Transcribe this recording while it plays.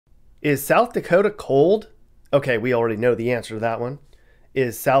Is South Dakota cold? Okay, we already know the answer to that one.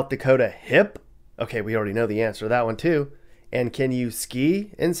 Is South Dakota hip? Okay, we already know the answer to that one too. And can you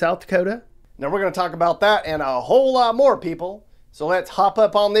ski in South Dakota? Now we're going to talk about that and a whole lot more, people. So let's hop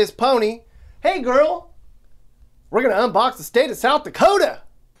up on this pony. Hey girl, we're going to unbox the state of South Dakota.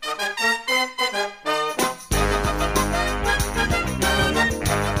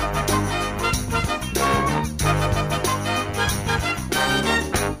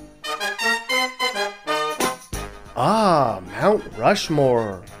 Mount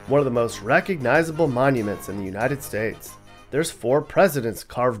Rushmore, one of the most recognizable monuments in the United States. There's 4 presidents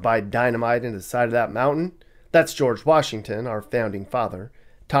carved by dynamite into the side of that mountain. That's George Washington, our founding father,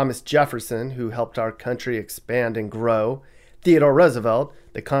 Thomas Jefferson, who helped our country expand and grow, Theodore Roosevelt,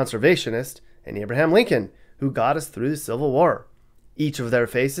 the conservationist, and Abraham Lincoln, who got us through the Civil War. Each of their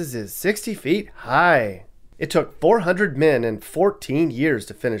faces is 60 feet high. It took 400 men and 14 years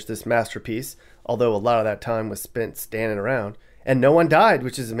to finish this masterpiece, although a lot of that time was spent standing around. And no one died,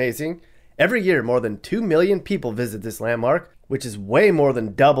 which is amazing. Every year, more than 2 million people visit this landmark, which is way more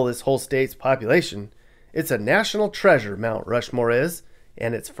than double this whole state's population. It's a national treasure, Mount Rushmore is,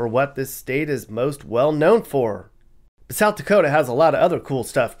 and it's for what this state is most well known for. But South Dakota has a lot of other cool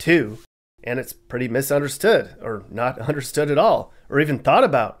stuff too, and it's pretty misunderstood, or not understood at all, or even thought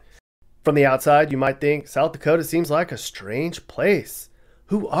about. From the outside, you might think South Dakota seems like a strange place.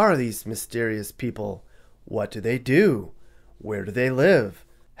 Who are these mysterious people? What do they do? Where do they live?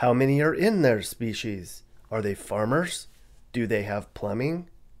 How many are in their species? Are they farmers? Do they have plumbing?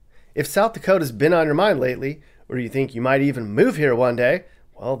 If South Dakota's been on your mind lately, or you think you might even move here one day,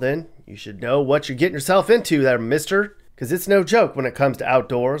 well then, you should know what you're getting yourself into there, mister. Because it's no joke when it comes to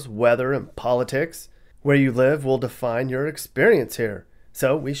outdoors, weather, and politics. Where you live will define your experience here.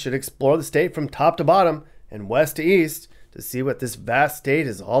 So we should explore the state from top to bottom and west to east to see what this vast state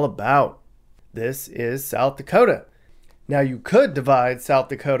is all about. This is South Dakota. Now you could divide South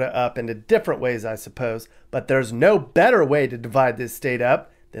Dakota up into different ways, I suppose, but there's no better way to divide this state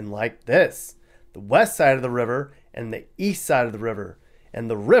up than like this. The west side of the river and the east side of the river. And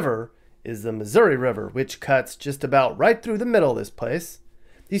the river is the Missouri River, which cuts just about right through the middle of this place.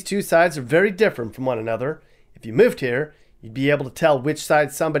 These two sides are very different from one another. If you moved here, you'd be able to tell which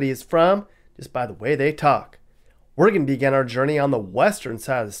side somebody is from just by the way they talk. We're going to begin our journey on the western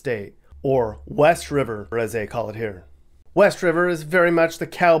side of the state, or West River, as they call it here. West River is very much the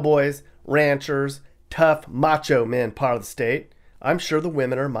cowboys, ranchers, tough, macho men part of the state. I'm sure the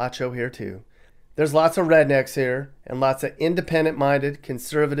women are macho here too. There's lots of rednecks here, and lots of independent-minded,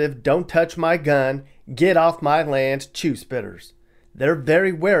 conservative, don't touch my gun, get off my land, chew spitters. They're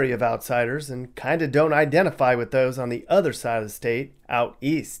very wary of outsiders and kinda don't identify with those on the other side of the state, out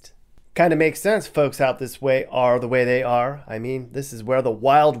east. Kinda makes sense folks out this way are the way they are. I mean, this is where the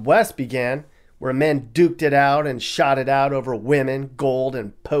Wild West began, where men duked it out and shot it out over women, gold,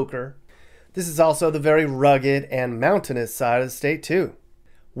 and poker. This is also the very rugged and mountainous side of the state too.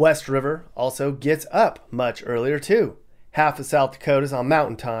 West River also gets up much earlier too. Half of South Dakota is on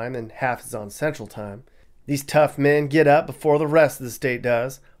mountain time and half is on central time. These tough men get up before the rest of the state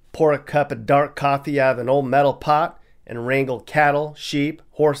does, pour a cup of dark coffee out of an old metal pot, and wrangle cattle, sheep,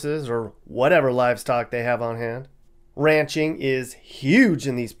 horses, or whatever livestock they have on hand. Ranching is huge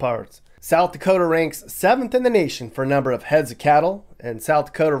in these parts. South Dakota ranks 7th in the nation for number of heads of cattle, and South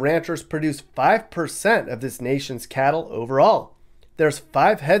Dakota ranchers produce 5% of this nation's cattle overall. There's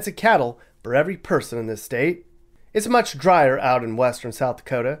 5 heads of cattle for every person in this state. It's much drier out in western South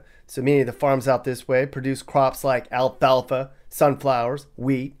Dakota, so many of the farms out this way produce crops like alfalfa, sunflowers,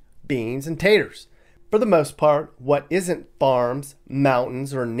 wheat, beans, and taters. For the most part, what isn't farms,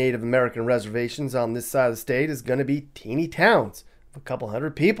 mountains, or Native American reservations on this side of the state is going to be teeny towns of a couple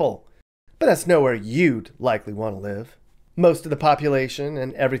hundred people. But that's nowhere you'd likely want to live. Most of the population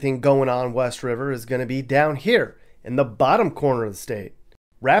and everything going on West River is going to be down here in the bottom corner of the state.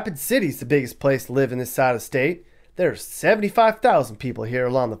 Rapid City's the biggest place to live in this side of the state. There's 75,000 people here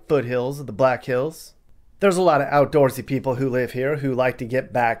along the foothills of the Black Hills. There's a lot of outdoorsy people who live here who like to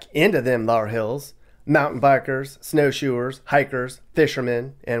get back into them thar hills. Mountain bikers, snowshoers, hikers,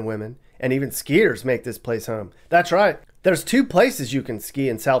 fishermen, and women, and even skiers make this place home. That's right. There's 2 places you can ski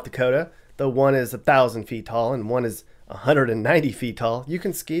in South Dakota. Though one is 1,000 feet tall and one is 190 feet tall. You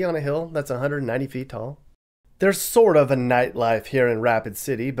can ski on a hill that's 190 feet tall. There's sort of a nightlife here in Rapid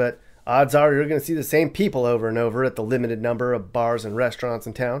City, but odds are you're going to see the same people over and over at the limited number of bars and restaurants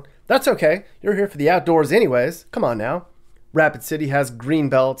in town. That's okay. You're here for the outdoors anyways. Come on now. Rapid City has green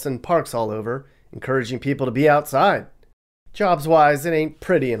belts and parks all over, encouraging people to be outside. Jobs-wise, it ain't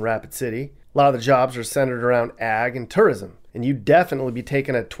pretty in Rapid City. A lot of the jobs are centered around ag and tourism. and you'd definitely be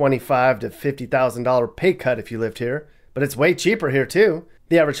taking a $25,000 to $50,000 pay cut if you lived here. But it's way cheaper here too.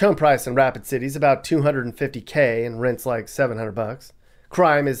 The average home price in Rapid City is about $250K and rent's like $700.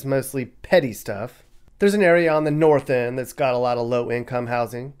 Crime is mostly petty stuff. There's an area on the north end that's got a lot of low-income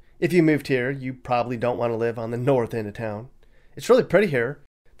housing. If you moved here, you probably don't want to live on the north end of town. It's really pretty here.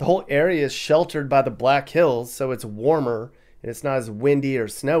 The whole area is sheltered by the Black Hills, so it's warmer and it's not as windy or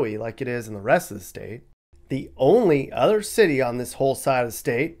snowy like it is in the rest of the state. The only other city on this whole side of the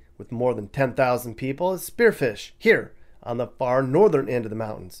state with more than 10,000 people is Spearfish, here on the far northern end of the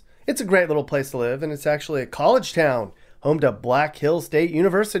mountains. It's a great little place to live, and it's actually a college town, home to Black Hill State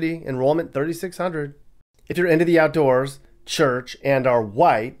University, enrollment 3,600. If you're into the outdoors, church, and are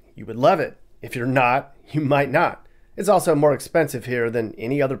white, you would love it. If you're not, you might not. It's also more expensive here than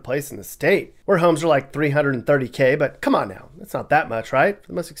any other place in the state, where homes are like $330K, but come on now, that's not that much, right? For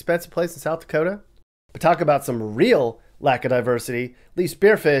the most expensive place in South Dakota? But talk about some real lack of diversity. Leave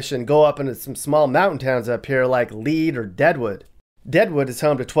Spearfish and go up into some small mountain towns up here like Lead or Deadwood. Deadwood is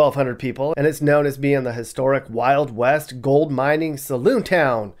home to 1,200 people, and it's known as being the historic Wild West gold mining saloon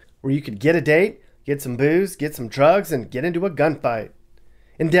town, where you could get a date, get some booze, get some drugs, and get into a gunfight.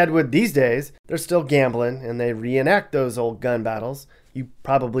 In Deadwood these days, they're still gambling, and they reenact those old gun battles. You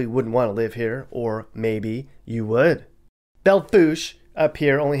probably wouldn't want to live here, or maybe you would. Belle Fourche up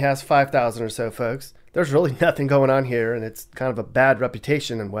here only has 5,000 or so folks. There's really nothing going on here, and it's kind of a bad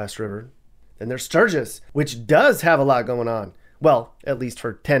reputation in West River. Then there's Sturgis, which does have a lot going on. Well, at least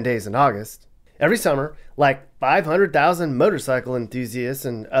for 10 days in August. Every summer, like 500,000 motorcycle enthusiasts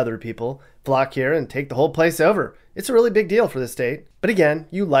and other people flock here and take the whole place over. It's a really big deal for the state. But again,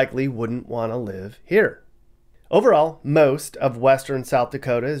 you likely wouldn't want to live here. Overall, most of western South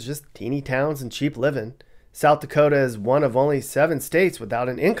Dakota is just teeny towns and cheap living. South Dakota is one of only 7 states without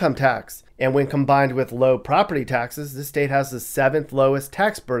an income tax. And when combined with low property taxes, the state has the 7th lowest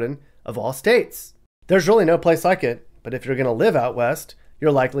tax burden of all states. There's really no place like it, but if you're going to live out west,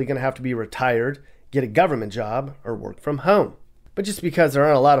 you're likely going to have to be retired, get a government job, or work from home. But just because there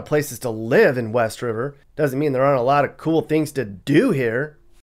aren't a lot of places to live in West River doesn't mean there aren't a lot of cool things to do here.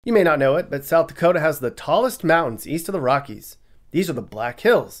 You may not know it, but South Dakota has the tallest mountains east of the Rockies. These are the Black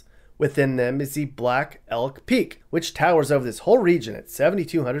Hills. Within them is the Black Elk Peak, which towers over this whole region at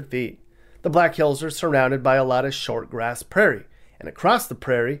 7,200 feet. The Black Hills are surrounded by a lot of short grass prairie, and across the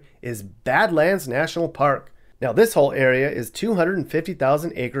prairie is Badlands National Park. Now this whole area is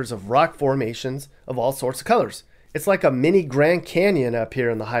 250,000 acres of rock formations of all sorts of colors. It's like a mini Grand Canyon up here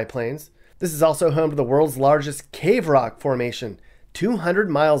in the high plains. This is also home to the world's largest cave rock formation, 200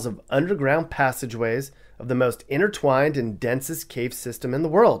 miles of underground passageways of the most intertwined and densest cave system in the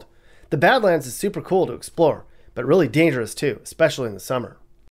world. The Badlands is super cool to explore, but really dangerous too, especially in the summer.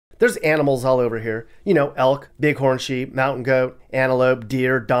 There's animals all over here. You know, elk, bighorn sheep, mountain goat, antelope,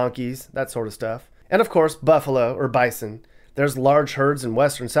 deer, donkeys, that sort of stuff. And of course, buffalo or bison. There's large herds in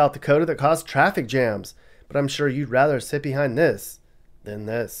western South Dakota that cause traffic jams, but I'm sure you'd rather sit behind this than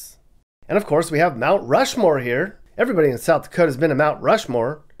this. And of course, we have Mount Rushmore here. Everybody in South Dakota has been to Mount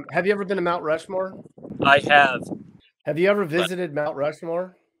Rushmore. Have you ever been to Mount Rushmore? I have. Have you ever visited Mount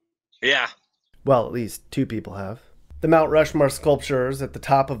Rushmore? Yeah. Well, at least 2 people have. The Mount Rushmore sculpture is at the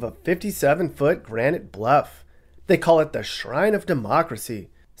top of a 57-foot granite bluff. They call it the Shrine of Democracy.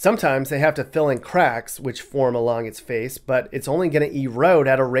 Sometimes they have to fill in cracks which form along its face, but it's only going to erode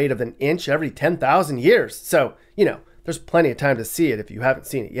at a rate of an inch every 10,000 years. So, you know, there's plenty of time to see it if you haven't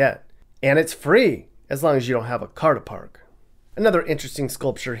seen it yet. And it's free, as long as you don't have a car to park. Another interesting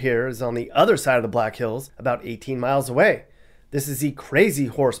sculpture here is on the other side of the Black Hills, about 18 miles away. This is the Crazy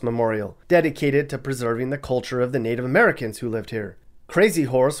Horse Memorial, dedicated to preserving the culture of the Native Americans who lived here. Crazy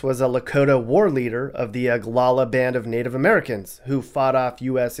Horse was a Lakota war leader of the Oglala Band of Native Americans who fought off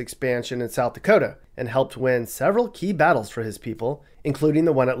U.S. expansion in South Dakota and helped win several key battles for his people, including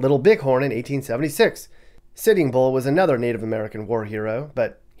the one at Little Bighorn in 1876. Sitting Bull was another Native American war hero,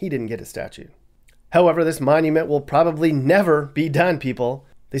 but he didn't get a statue. However, this monument will probably never be done, people.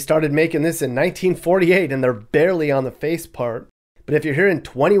 They started making this in 1948 and they're barely on the face part. But if you're here in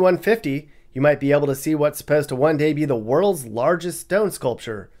 2150, you might be able to see what's supposed to one day be the world's largest stone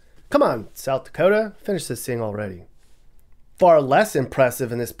sculpture. Come on, South Dakota, finish this thing already. Far less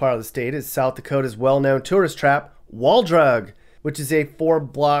impressive in this part of the state is South Dakota's well-known tourist trap, Wall Drug, which is a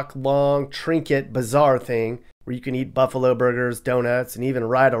 4-block long trinket bazaar thing where you can eat buffalo burgers, donuts, and even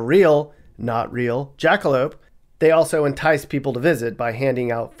ride a real, not real, jackalope. They also entice people to visit by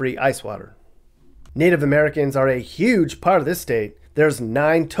handing out free ice water. Native Americans are a huge part of this state. There's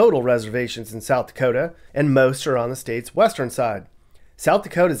 9 total reservations in South Dakota, and most are on the state's western side. South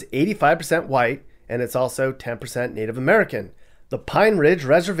Dakota is 85% white, and it's also 10% Native American. The Pine Ridge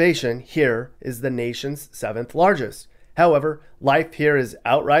Reservation here is the nation's 7th largest. However, life here is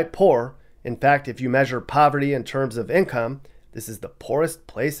outright poor. In fact, if you measure poverty in terms of income, this is the poorest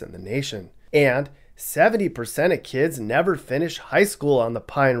place in the nation. And 70% of kids never finish high school on the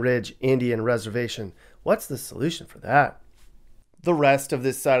Pine Ridge Indian Reservation. What's the solution for that? The rest of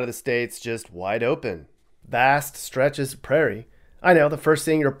this side of the state's just wide open. Vast stretches of prairie. I know the first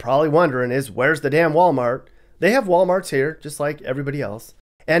thing you're probably wondering is, where's the damn Walmart? They have Walmarts here, just like everybody else.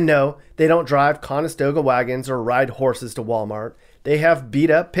 And no, they don't drive Conestoga wagons or ride horses to Walmart. They have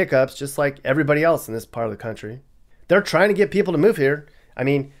beat-up pickups just like everybody else in this part of the country. They're trying to get people to move here. I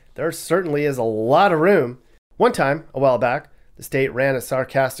mean, there certainly is a lot of room. One time, a while back, the state ran a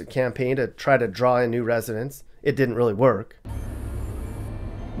sarcastic campaign to try to draw in new residents. It didn't really work.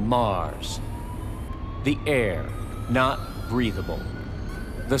 Mars. The air, not breathable.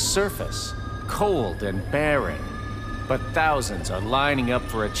 The surface, cold and barren. But thousands are lining up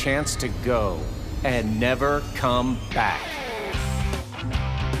for a chance to go and never come back.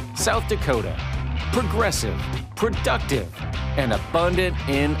 South Dakota, progressive, productive, and abundant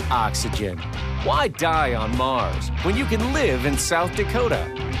in oxygen. Why die on Mars when you can live in South Dakota?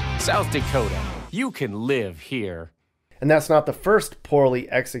 South Dakota, you can live here. And that's not the first poorly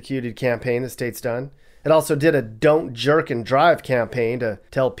executed campaign the state's done. It also did a don't jerk and drive campaign to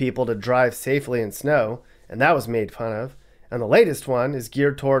tell people to drive safely in snow, and that was made fun of. And the latest one is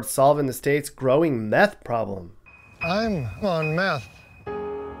geared towards solving the state's growing meth problem. I'm on meth.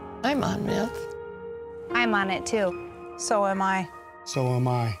 I'm on meth. I'm on it too. So am I. So am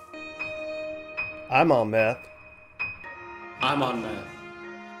I. I'm on meth. I'm on meth.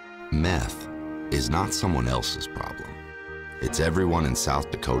 Meth is not someone else's problem. It's everyone in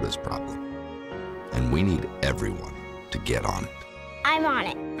South Dakota's problem. And we need everyone to get on it. I'm on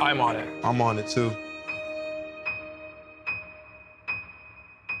it. I'm on it. I'm on it too.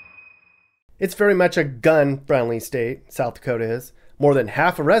 It's very much a gun-friendly state, South Dakota is. More than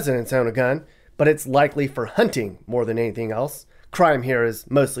half of residents own a gun, but it's likely for hunting more than anything else. Crime here is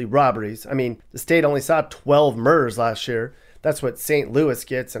mostly robberies. I mean, the state only saw 12 murders last year. That's what St. Louis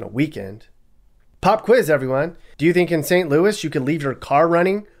gets in a weekend. Pop quiz, everyone. Do you think in St. Louis you could leave your car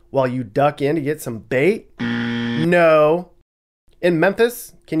running while you duck in to get some bait? No. In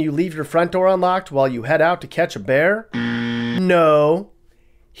Memphis, can you leave your front door unlocked while you head out to catch a bear? No.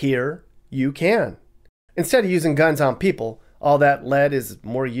 Here, you can. Instead of using guns on people, all that lead is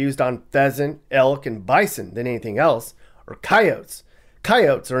more used on pheasant, elk, and bison than anything else, or coyotes.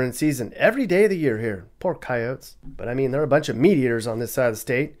 Coyotes are in season every day of the year here. Poor coyotes. But I mean, they're a bunch of meat eaters on this side of the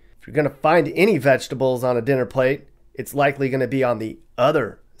state. If you're going to find any vegetables on a dinner plate, it's likely going to be on the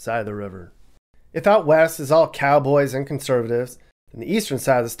other side of the river. If out west is all cowboys and conservatives, then the eastern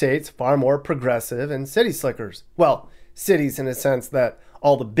side of the state's far more progressive and city slickers. Well, cities in a sense that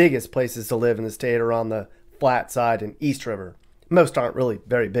all the biggest places to live in the state are on the flat side and East River. Most aren't really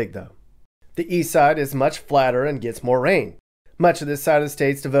very big though. The east side is much flatter and gets more rain. Much of this side of the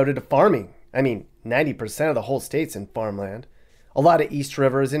state's devoted to farming. I mean, 90% of the whole state's in farmland. A lot of East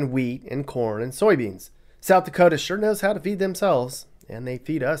River is in wheat and corn and soybeans. South Dakota sure knows how to feed themselves, and they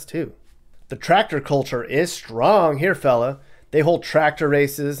feed us too. The tractor culture is strong here, fella. They hold tractor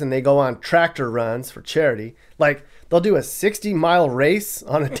races and they go on tractor runs for charity. Like, they'll do a 60-mile race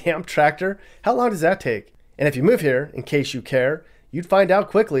on a damn tractor. How long does that take? And if you move here, in case you care, you'd find out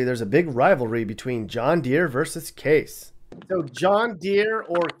quickly there's a big rivalry between John Deere versus Case. So John Deere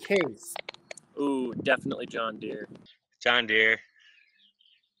or Case? Ooh, definitely John Deere. John Deere.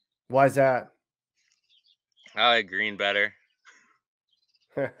 Why's that? I like green better.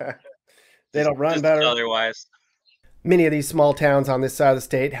 They don't run Just better. Otherwise. Many of these small towns on this side of the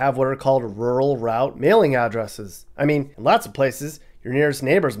state have what are called rural route mailing addresses. I mean, in lots of places, your nearest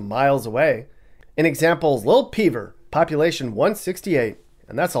neighbor's miles away. An example is Little Peaver, population 168,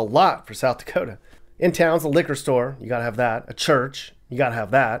 and that's a lot for South Dakota. In town's a liquor store, you gotta have that. A church, you gotta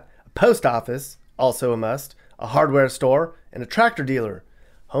have that. A post office, also a must. A hardware store, and a tractor dealer.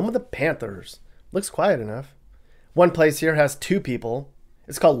 Home of the Panthers. Looks quiet enough. One place here has 2 people.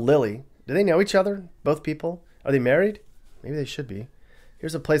 It's called Lily. Do they know each other, both people? Are they married? Maybe they should be.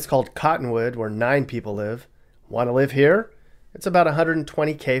 Here's a place called Cottonwood where 9 people live. Want to live here? It's about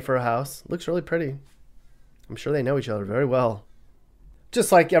 $120K for a house. Looks really pretty. I'm sure they know each other very well.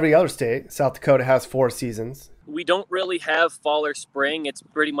 Just like every other state, South Dakota has 4 seasons. We don't really have fall or spring. It's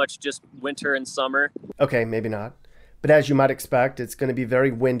pretty much just winter and summer. Okay, maybe not. But as you might expect, it's going to be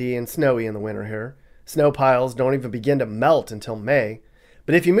very windy and snowy in the winter here. Snow piles don't even begin to melt until May.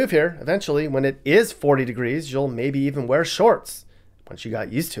 But if you move here, eventually, when it is 40 degrees, you'll maybe even wear shorts once you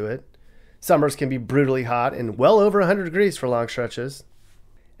got used to it. Summers can be brutally hot and well over 100 degrees for long stretches.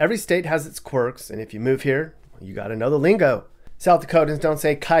 Every state has its quirks, and if you move here, you gotta know the lingo. South Dakotans don't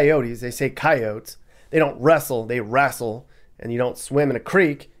say coyotes, they say coyotes. They don't wrestle, they wrestle. And you don't swim in a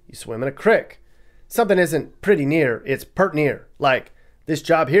creek, you swim in a crick. Something isn't pretty near, it's pert near. Like, this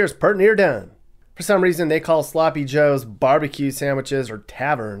job here is pert near done. For some reason, they call Sloppy Joe's barbecue sandwiches or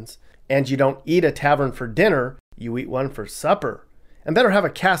taverns. And you don't eat a tavern for dinner, you eat one for supper. And better have a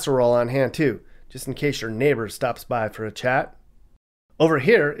casserole on hand too, just in case your neighbor stops by for a chat. Over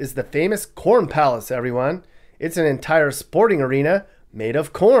here is the famous Corn Palace, everyone. It's an entire sporting arena made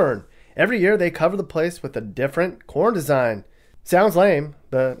of corn. Every year they cover the place with a different corn design. Sounds lame,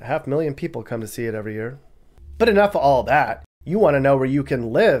 but 500,000 people come to see it every year. But enough of all that. You want to know where you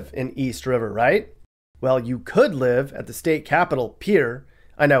can live in East River, right? Well, you could live at the state capital, Pierre.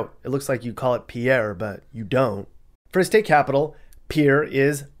 I know, it looks like you call it Pierre, but you don't. For a state capital, Pierre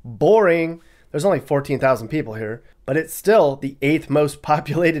is boring. There's only 14,000 people here, but it's still the 8th most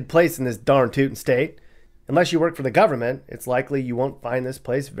populated place in this darn tootin' state. Unless you work for the government, it's likely you won't find this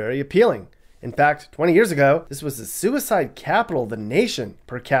place very appealing. In fact, 20 years ago, this was the suicide capital of the nation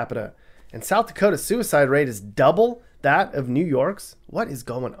per capita. And South Dakota's suicide rate is double that of New York's. What is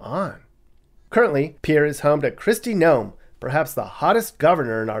going on? Currently, Pierre is home to Kristi Noem, perhaps the hottest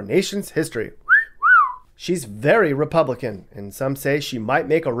governor in our nation's history. She's very Republican, and some say she might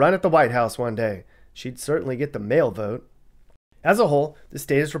make a run at the White House one day. She'd certainly get the male vote. As a whole, the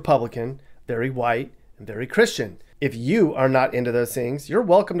state is Republican, very white, and very Christian. If you are not into those things, you're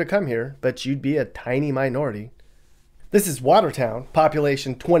welcome to come here, but you'd be a tiny minority. This is Watertown,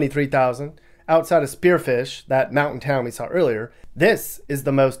 population 23,000. Outside of Spearfish, that mountain town we saw earlier, this is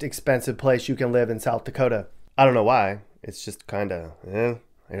the most expensive place you can live in South Dakota. I don't know why. It's just kinda, I hear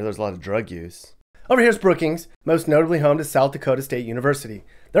there's a lot of drug use. Over here's Brookings, most notably home to South Dakota State University.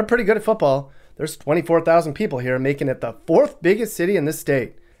 They're pretty good at football. There's 24,000 people here, making it the 4th biggest city in this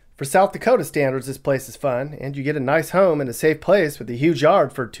state. For South Dakota standards, this place is fun, and you get a nice home in a safe place with a huge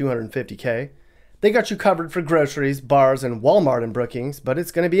yard for $250K. They got you covered for groceries, bars, and Walmart in Brookings, but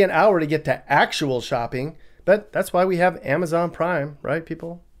it's going to be an hour to get to actual shopping. But that's why we have Amazon Prime, right,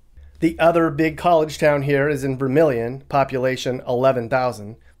 people? The other big college town here is in Vermilion, population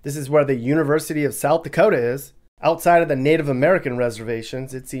 11,000. This is where the University of South Dakota is. Outside of the Native American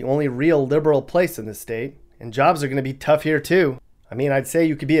reservations, it's the only real liberal place in the state. And jobs are going to be tough here too. I mean, I'd say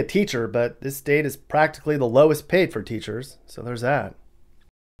you could be a teacher, but this state is practically the lowest paid for teachers, so there's that.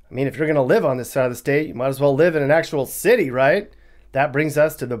 I mean, if you're going to live on this side of the state, you might as well live in an actual city, right? That brings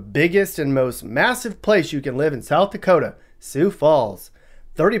us to the biggest and most massive place you can live in South Dakota, Sioux Falls.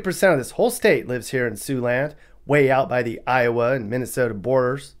 30% of this whole state lives here in Siouxland, way out by the Iowa and Minnesota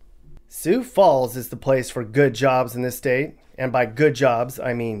borders. Sioux Falls is the place for good jobs in this state. And by good jobs,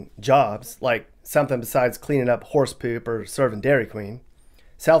 I mean jobs, like something besides cleaning up horse poop or serving Dairy Queen.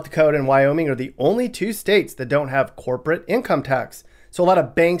 South Dakota and Wyoming are the only 2 states that don't have corporate income tax. So a lot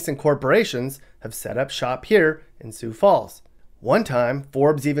of banks and corporations have set up shop here in Sioux Falls. One time,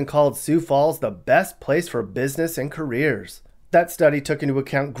 Forbes even called Sioux Falls the best place for business and careers. That study took into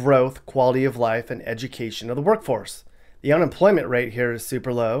account growth, quality of life, and education of the workforce. The unemployment rate here is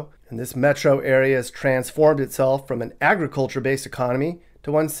super low, and this metro area has transformed itself from an agriculture-based economy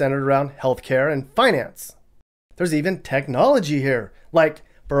to one centered around healthcare and finance. There's even technology here. Like,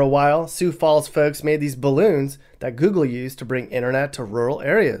 for a while, Sioux Falls folks made these balloons that Google used to bring internet to rural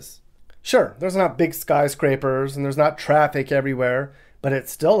areas. Sure, there's not big skyscrapers and there's not traffic everywhere, but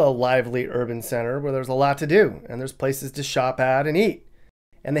it's still a lively urban center where there's a lot to do and there's places to shop at and eat.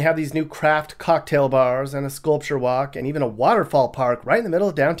 And they have these new craft cocktail bars and a sculpture walk and even a waterfall park right in the middle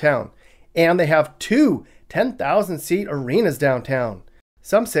of downtown. And they have 2 10,000-seat arenas downtown.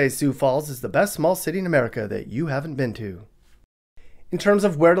 Some say Sioux Falls is the best small city in America that you haven't been to. In terms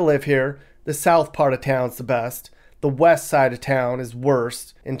of where to live here, the south part of town's the best. The west side of town is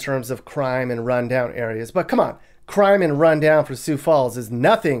worst in terms of crime and rundown areas. But come on, crime and rundown for Sioux Falls is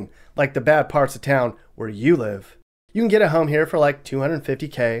nothing like the bad parts of town where you live. You can get a home here for like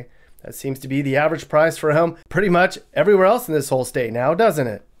 $250K. That seems to be the average price for a home pretty much everywhere else in this whole state now, doesn't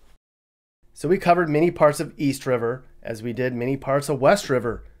it? So we covered many parts of East River, as we did many parts of West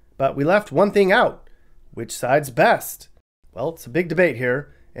River. But we left one thing out. Which side's best? Well, it's a big debate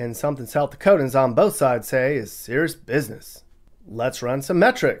here, and something South Dakotans on both sides say is serious business. Let's run some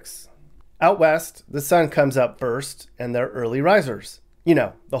metrics. Out west, the sun comes up first, and they're early risers. You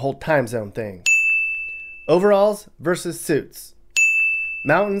know, the whole time zone thing. Overalls versus suits.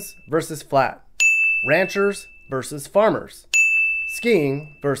 Mountains versus flat. Ranchers versus farmers.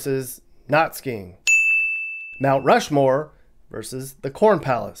 Skiing versus not skiing. Mount Rushmore versus the Corn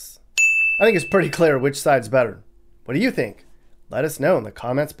Palace. I think it's pretty clear which side's better. What do you think? Let us know in the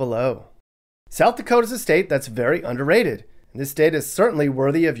comments below. South Dakota is a state that's very underrated, and this state is certainly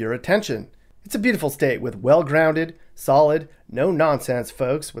worthy of your attention. It's a beautiful state with well-grounded, solid, no-nonsense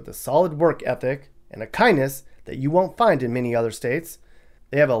folks with a solid work ethic and a kindness that you won't find in many other states.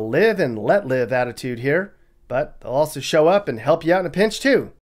 They have a live and let live attitude here, but they'll also show up and help you out in a pinch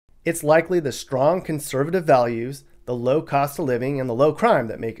too. It's likely the strong conservative values, the low cost of living, and the low crime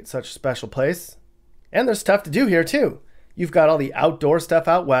that make it such a special place. And there's stuff to do here too. You've got all the outdoor stuff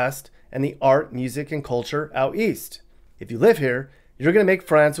out west and the art, music, and culture out east. If you live here, you're going to make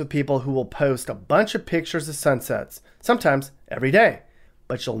friends with people who will post a bunch of pictures of sunsets, sometimes every day.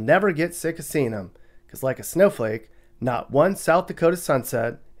 But you'll never get sick of seeing them, because like a snowflake, not one South Dakota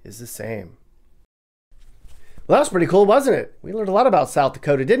sunset is the same. Well, that was pretty cool, wasn't it? We learned a lot about South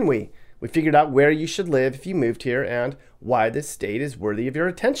Dakota, didn't we? We figured out where you should live if you moved here and why this state is worthy of your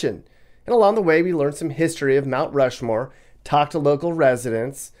attention. And along the way, we learned some history of Mount Rushmore, talked to local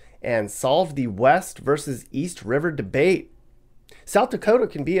residents, and solved the West versus East River debate. South Dakota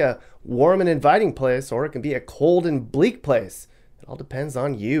can be a warm and inviting place, or it can be a cold and bleak place. It all depends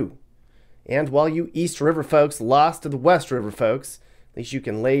on you. And while you East River folks lost to the West River folks, at least you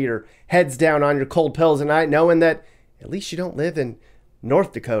can lay your heads down on your cold pillows at night knowing that at least you don't live in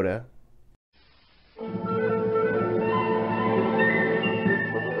North Dakota.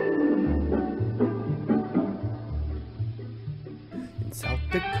 In South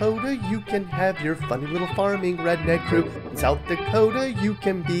Dakota, you can have your funny little farming redneck crew. In South Dakota, you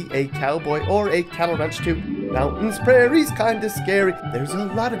can be a cowboy or a cattle ranch too. Mountains, prairies, kinda scary. There's a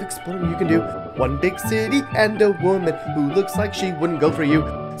lot of exploring you can do. One big city and a woman who looks like she wouldn't go for you.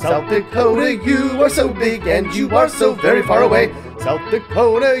 South Dakota, you are so big and you are so very far away. South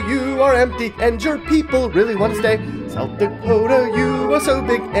Dakota, you are empty and your people really want to stay. South Dakota, you are so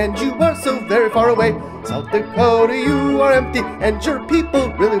big and you are so very far away. South Dakota, you are empty and your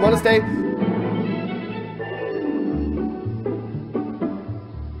people really want to stay.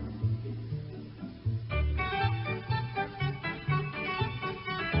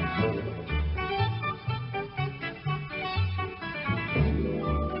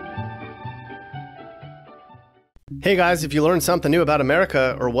 Hey guys, if you learned something new about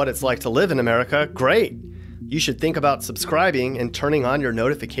America or what it's like to live in America, great! You should think about subscribing and turning on your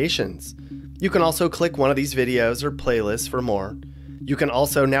notifications. You can also click one of these videos or playlists for more. You can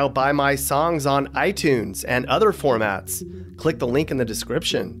also now buy my songs on iTunes and other formats. Click the link in the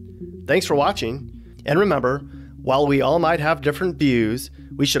description. Thanks for watching, and remember, while we all might have different views,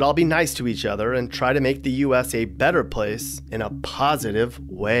 we should all be nice to each other and try to make the U.S. a better place in a positive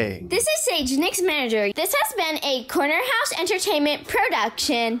way. This is Sage, Nick's manager. This has been a Corner House Entertainment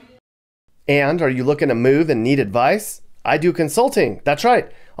production. And are you looking to move and need advice? I do consulting. That's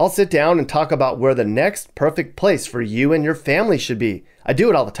right. I'll sit down and talk about where the next perfect place for you and your family should be. I do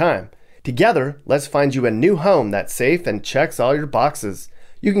it all the time. Together, let's find you a new home that's safe and checks all your boxes.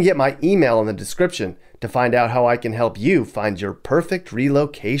 You can get my email in the description to find out how I can help you find your perfect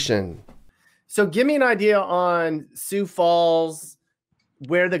relocation. So give me an idea on Sioux Falls,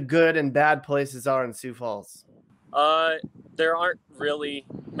 where the good and bad places are in Sioux Falls. There aren't really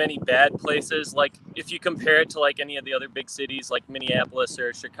many bad places. Like if you compare it to like any of the other big cities like Minneapolis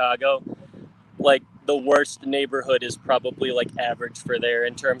or Chicago, like the worst neighborhood is probably like average for there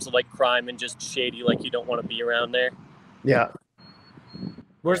in terms of like crime and just shady, like you don't want to be around there. Yeah.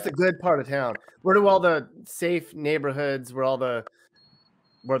 Where's the good part of town? Where do all the safe neighborhoods, where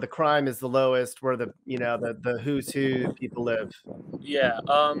the crime is the lowest, where the who's who people live? Yeah,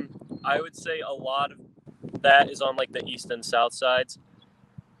 I would say a lot of that is on like the east and south sides.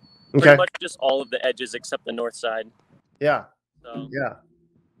 Okay. Pretty much just all of the edges except the north side. Yeah. So. Yeah.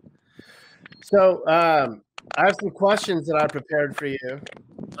 So I have some questions that I prepared for you.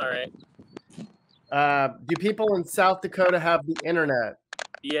 All right. Do people in South Dakota have the internet?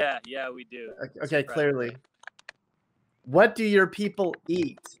 Yeah, we do. Okay, clearly. What do your people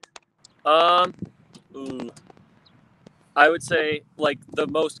eat? I would say like the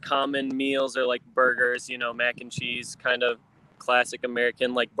most common meals are like burgers, mac and cheese, kind of classic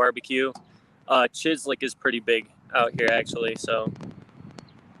American, like barbecue. Chislic is pretty big out here actually, so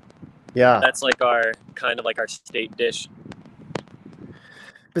yeah, that's like our state dish.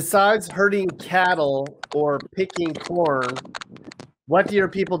 Besides herding cattle or picking corn, what do your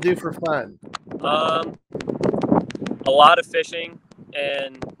people do for fun? A lot of fishing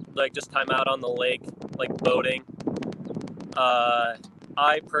and like just time out on the lake, like boating.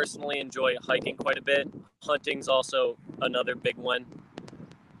 I personally enjoy hiking quite a bit. Hunting's also another big one.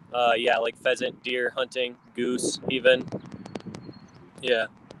 Like pheasant, deer hunting, goose even. Yeah.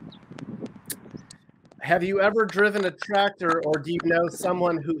 Have you ever driven a tractor, or do you know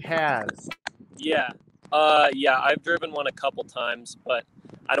someone who has? Yeah. Yeah, I've driven one a couple times, but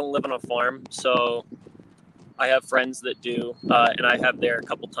I don't live on a farm, so I have friends that do, and I have there a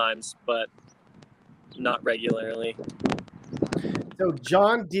couple times, but not regularly. So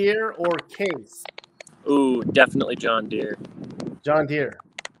John Deere or Case? Ooh, definitely John Deere. John Deere.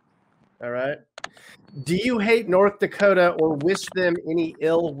 All right. Do you hate North Dakota or wish them any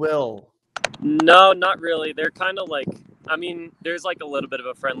ill will? No, not really. They're kind of like, I mean, there's like a little bit of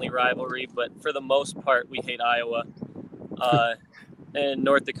a friendly rivalry, but for the most part, we hate Iowa. And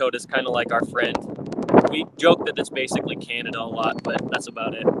North Dakota is kind of like our friend. We joke that it's basically Canada a lot, but that's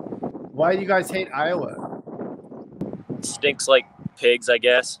about it. Why do you guys hate Iowa? It stinks like pigs, I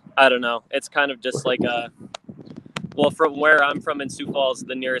guess. I don't know. It's kind of just like well, from where I'm from in Sioux Falls,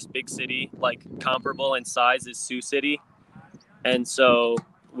 the nearest big city, like comparable in size, is Sioux City. And so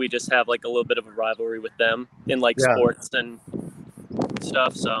we just have like a little bit of a rivalry with them in like sports and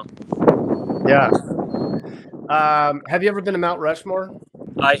stuff. So, yeah. Have you ever been to Mount Rushmore?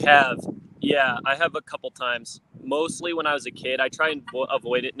 I have. Yeah, I have a couple times. Mostly when I was a kid. I try and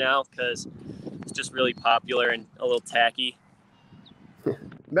avoid it now because it's just really popular and a little tacky.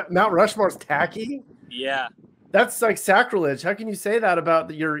 Mount Rushmore's tacky? Yeah. That's like sacrilege. How can you say that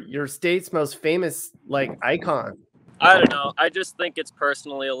about your state's most famous like icon? I don't know. I just think it's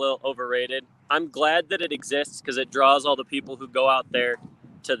personally a little overrated. I'm glad that it exists because it draws all the people who go out there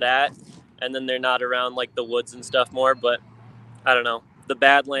to that, and then they're not around like the woods and stuff more. But I don't know. The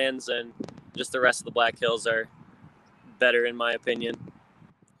Badlands and just the rest of the Black Hills are better in my opinion.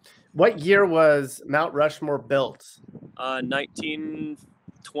 What year was Mount Rushmore built?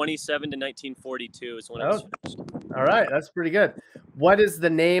 1927 to 1942 is when it was finished. All right, that's pretty good. What is the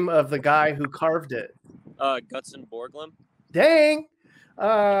name of the guy who carved it? Gutzon Borglum. Dang.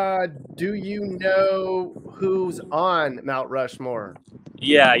 Do you know who's on Mount Rushmore?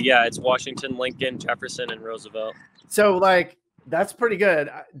 Yeah, it's Washington, Lincoln, Jefferson, and Roosevelt. So, like, that's pretty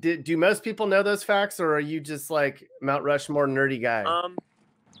good. Do most people know those facts, or are you just like Mount Rushmore nerdy guy?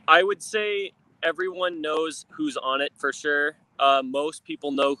 I would say everyone knows who's on it for sure. Most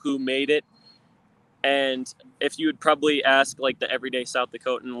people know who made it. And if you would probably ask like the everyday South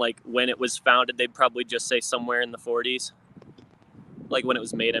Dakotan, like when it was founded, they'd probably just say somewhere in the 40s. Like when it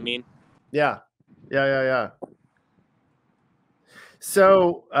was made, I mean. Yeah.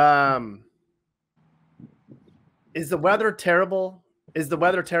 So, is the weather terrible? Is the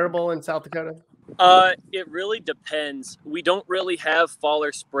weather terrible in South Dakota? It really depends. We don't really have fall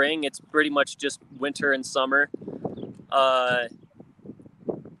or spring. It's pretty much just winter and summer. I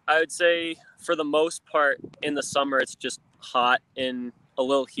would say for the most part in the summer, it's just hot and a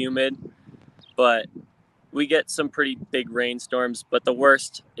little humid, but we get some pretty big rainstorms, but the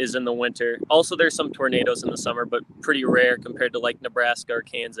worst is in the winter. Also, there's some tornadoes in the summer, but pretty rare compared to like Nebraska or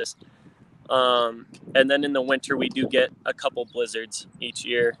Kansas. And then in the winter, we do get a couple blizzards each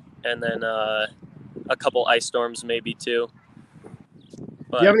year, and then a couple ice storms maybe too.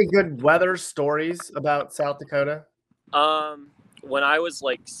 But, do you have any good weather stories about South Dakota? When I was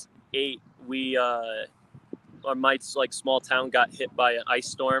like 8, my like small town got hit by an ice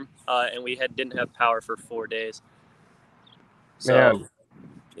storm, and we didn't have power for 4 days. So, man.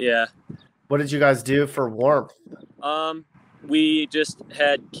 Yeah. What did you guys do for warmth? We just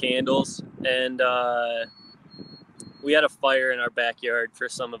had candles, and we had a fire in our backyard for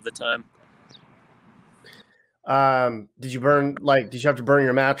some of the time. Did you have to burn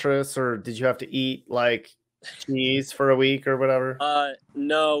your mattress, or did you have to eat like cheese for a week or whatever?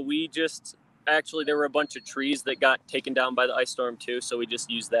 No, we just actually there were a bunch of trees that got taken down by the ice storm too, so we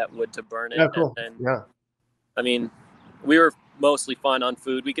just used that wood to burn it. Oh, cool. And yeah. I mean, we were mostly fine on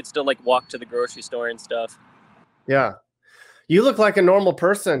food. We could still like walk to the grocery store and stuff. Yeah. You look like a normal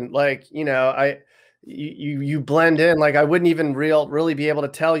person. Like, you blend in. Like I wouldn't even really be able to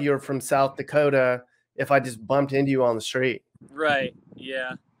tell you're from South Dakota if I just bumped into you on the street. Right.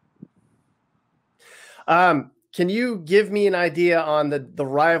 Yeah. Can you give me an idea on the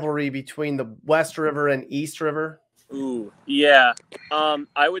rivalry between the West River and East River? Ooh, yeah.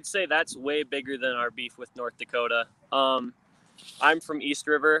 I would say that's way bigger than our beef with North Dakota. I'm from East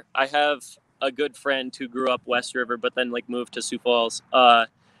River. I have a good friend who grew up West River, but then like moved to Sioux Falls.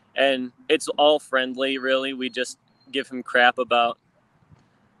 And it's all friendly, really. We just give him crap about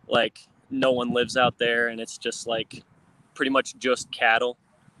like no one lives out there, and it's just like pretty much just cattle.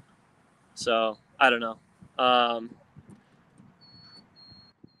 So I don't know.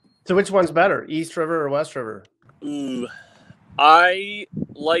 So which one's better, East River or West River? Ooh, I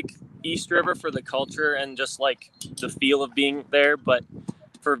like East River for the culture and just like the feel of being there, but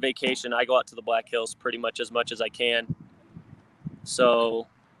for vacation, I go out to the Black Hills pretty much as I can. So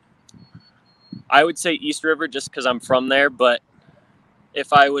I would say East River just because I'm from there, but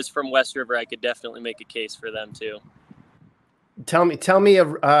if I was from West River, I could definitely make a case for them too. Tell me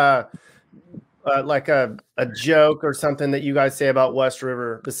like a joke or something that you guys say about West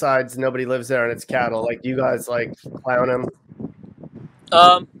River besides nobody lives there and it's cattle. Like, you guys like clown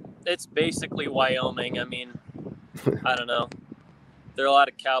them? It's basically Wyoming. I mean, I don't know. There are a lot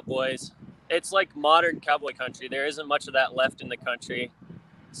of cowboys. It's like modern cowboy country. There isn't much of that left in the country.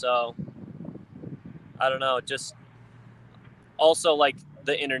 So I don't know. Just also like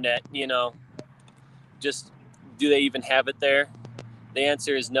the internet, you know, just do they even have it there? The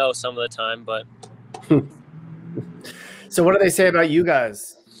answer is no some of the time, but. So what do they say about you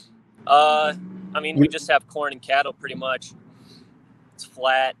guys? I mean, we just have corn and cattle pretty much. It's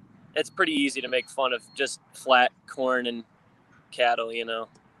flat. It's pretty easy to make fun of just flat corn and cattle, you know?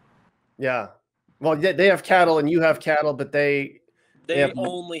 Yeah. Well, they have cattle and you have cattle, but they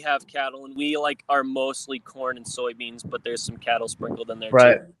only have cattle, and we like are mostly corn and soybeans, but there's some cattle sprinkled in there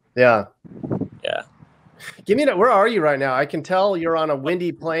right. too. Yeah. Yeah. Give me that. Where are you right now? I can tell you're on a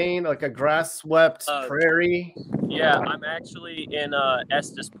windy plain, like a grass-swept prairie. Yeah, I'm actually in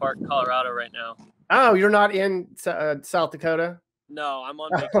Estes Park, Colorado right now. Oh, you're not in South Dakota? No, I'm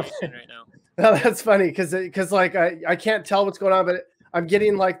on vacation right now. No, that's funny because like I can't tell what's going on, but I'm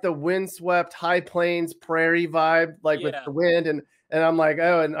getting like the windswept high plains prairie vibe, like with the wind, and I'm like,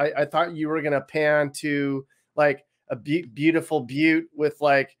 oh, and I thought you were gonna pan to like a beautiful butte with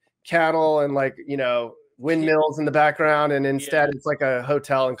like cattle and like, you know, windmills in the background, and instead it's like a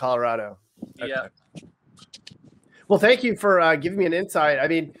hotel in Colorado. Okay. Yeah. Well, thank you for giving me an insight. I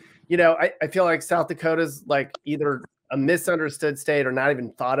mean, you know, I feel like South Dakota's like either a misunderstood state or not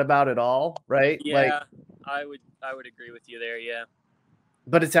even thought about at all, right? Yeah, like, I would agree with you there. Yeah.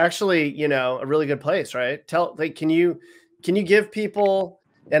 But it's actually, you know, a really good place, right? Can you give people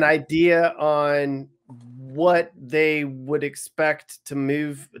an idea on what they would expect to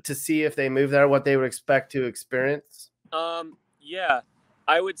move to see if they move there, what they would expect to experience? Yeah,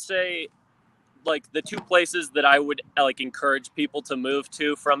 I would say like the two places that I would like encourage people to move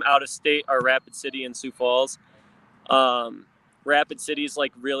to from out of state are Rapid City and Sioux Falls. Rapid City is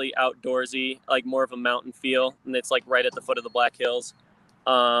like really outdoorsy, like more of a mountain feel, and it's like right at the foot of the Black Hills.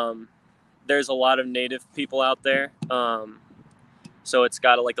 There's a lot of native people out there. So it's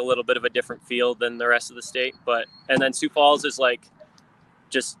got like a little bit of a different feel than the rest of the state. And then Sioux Falls is like,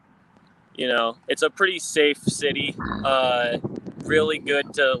 just, you know, it's a pretty safe city, really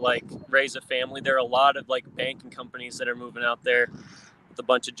good to like raise a family. There are a lot of like banking companies that are moving out there with a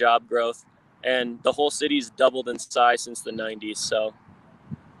bunch of job growth, and the whole city's doubled in size since the 90s. So.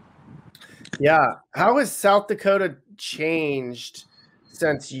 Yeah. How has South Dakota changed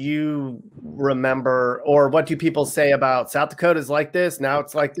since you remember, or what do people say about South Dakota's like this, now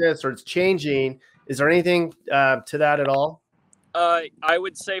it's like this, or it's changing? Is there anything to that at all? I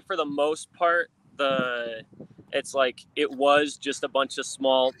would say for the most part, it's like it was just a bunch of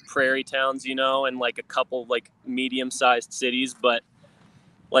small prairie towns, you know, and like a couple like medium-sized cities. But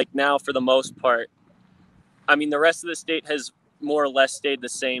like now, for the most part, I mean, the rest of the state has more or less stayed the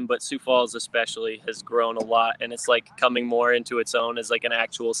same, but Sioux Falls especially has grown a lot, and it's like coming more into its own as like an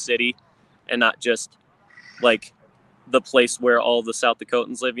actual city and not just like the place where all the South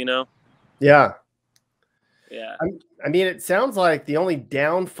Dakotans live, you know? Yeah. Yeah. I mean, it sounds like the only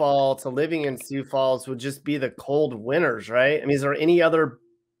downfall to living in Sioux Falls would just be the cold winters, right? I mean, is there any other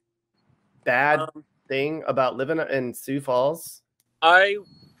bad thing about living in Sioux Falls? I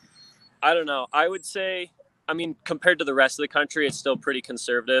don't know. I would say, I mean, compared to the rest of the country, it's still pretty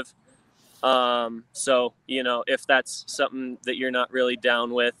conservative. So, you know, if that's something that you're not really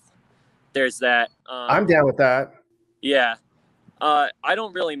down with, there's that. I'm down with that. Yeah. I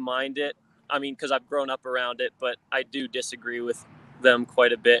don't really mind it. I mean, because I've grown up around it, but I do disagree with them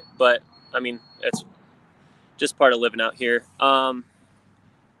quite a bit. But, I mean, it's just part of living out here. I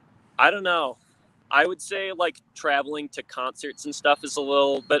don't know. I would say like traveling to concerts and stuff is a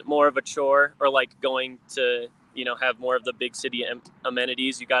little bit more of a chore, or like going to, you know, have more of the big city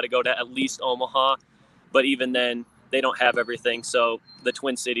amenities. You got to go to at least Omaha, but even then they don't have everything. So the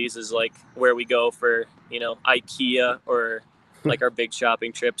Twin Cities is like where we go for, you know, IKEA or like our big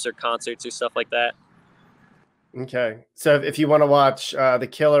shopping trips or concerts or stuff like that. Okay. So if you want to watch the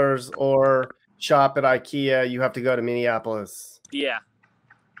Killers or shop at IKEA, you have to go to Minneapolis. Yeah.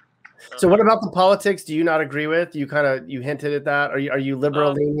 So what about the politics? Do you not agree with? You hinted at that. Are you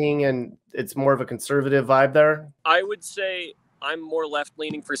liberal leaning and it's more of a conservative vibe there? I would say I'm more left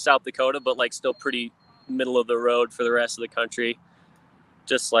leaning for South Dakota, but like still pretty middle of the road for the rest of the country.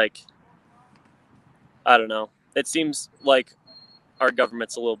 just like, I don't know. It seems like our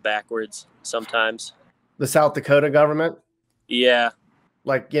government's a little backwards sometimes. The South Dakota government? Yeah.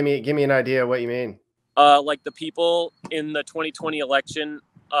 Like, give me an idea of what you mean. Like the people in the 2020 election,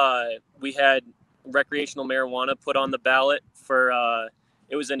 we had recreational marijuana put on the ballot for,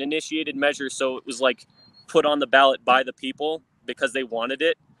 it was an initiated measure. So it was like put on the ballot by the people because they wanted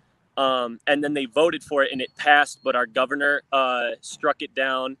it. And then they voted for it and it passed, but our governor struck it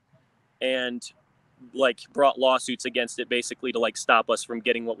down and like brought lawsuits against it basically to like stop us from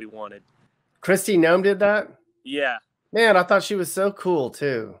getting what we wanted. Kristi Noem did that? Yeah. Man, I thought she was so cool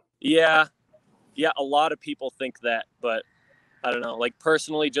too. Yeah. Yeah, a lot of people think that, but I don't know. Like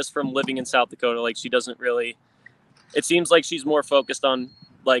personally, just from living in South Dakota, like she doesn't really, it seems like she's more focused on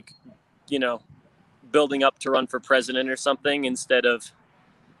like, you know, building up to run for president or something instead of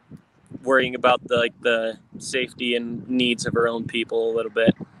worrying about the safety and needs of her own people a little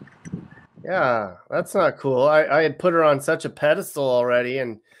bit. Yeah, that's not cool. I had put her on such a pedestal already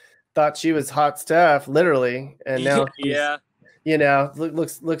and thought she was hot stuff, literally. And now yeah. You know,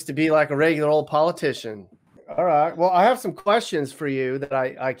 looks to be like a regular old politician. All right. Well, I have some questions for you that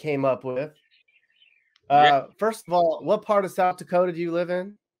I came up with. First of all, what part of South Dakota do you live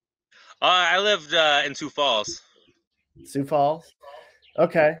in? I lived in Sioux Falls. Sioux Falls.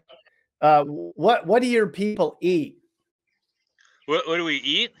 Okay. What do your people eat? What do we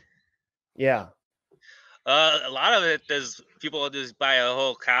eat? Yeah. A lot of it is people just buy a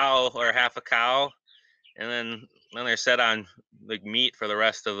whole cow or half a cow, and then they're set on like meat for the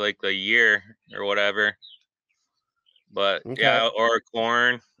rest of like the year or whatever. But Okay. yeah, or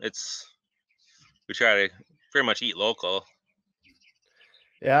corn. We try to pretty much eat local.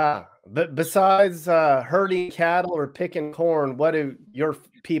 Yeah, but besides herding cattle or picking corn, what do your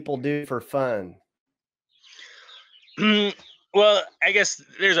people do for fun? Well, I guess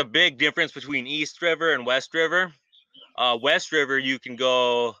there's a big difference between East River and West River. West River, you can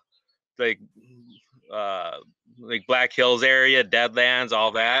go like Black Hills area, Deadlands,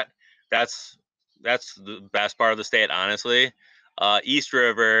 all that. That's the best part of the state, honestly. East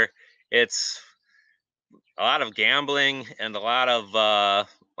River, it's a lot of gambling and a lot of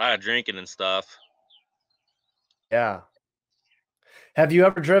drinking and stuff. Yeah. Have you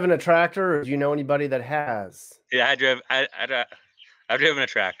ever driven a tractor, or do you know anybody that has? Yeah, I've driven a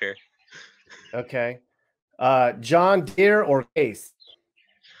tractor. Okay. John Deere or Case?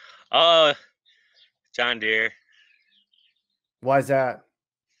 John Deere. Why is that?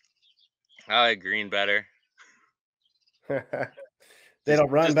 I like green better. They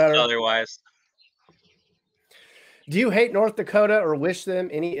don't run just better. Otherwise. Do you hate North Dakota or wish them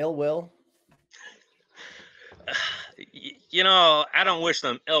any ill will? You know, I don't wish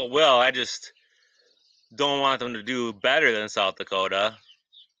them ill will. I just don't want them to do better than South Dakota.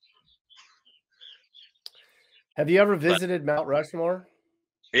 Have you ever visited Mount Rushmore?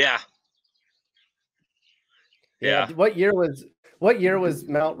 Yeah. Yeah. What year was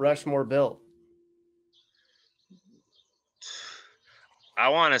Mount Rushmore built? I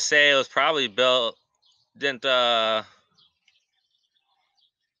want to say it was probably built. Wasn't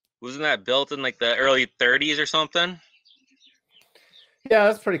that built in like the early 30s or something? Yeah,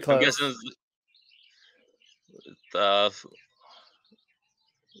 that's pretty close. I'm guessing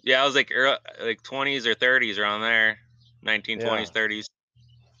yeah, it was like 20s or 30s around there, 1920s, 30s.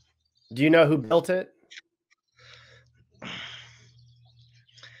 Do you know who built it?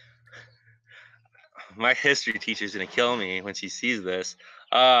 My history teacher's gonna kill me when she sees this.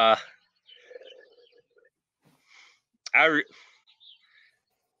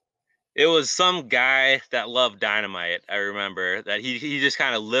 It was some guy that loved dynamite. I remember that he just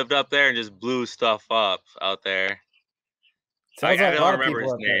kind of lived up there and just blew stuff up out there. Sounds I like a don't lot of remember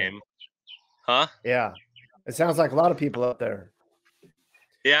people his up there. name. Huh? Yeah, it sounds like a lot of people up there.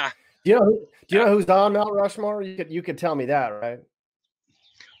 Yeah. Do you know who's on Mount Rushmore? You could tell me that, right?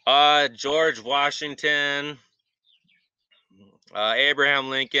 George Washington, Abraham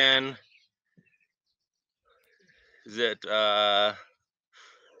Lincoln. Is it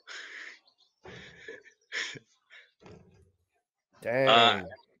Dang.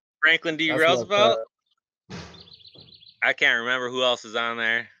 Franklin D. Roosevelt? I can't remember who else is on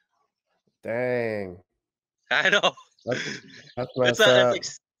there. Dang. I know. That's it's like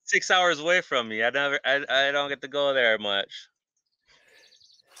 6 hours away from me. I don't get to go there much.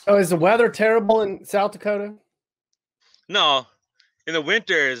 So is the weather terrible in South Dakota? No. In the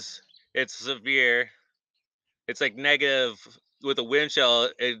winters, it's severe. It's like negative with the wind chill.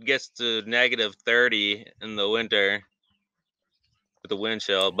 It gets to negative 30 in the winter with the wind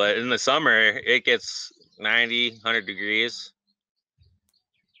chill. But in the summer, it gets 90, 100 degrees.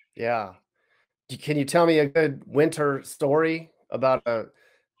 Yeah. Can you tell me a good winter story about a,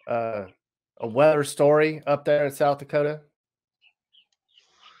 a weather story up there in South Dakota?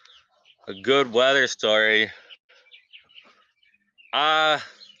 A good weather story. Uh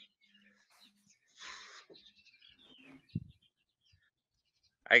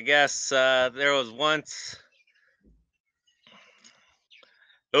I guess there was once.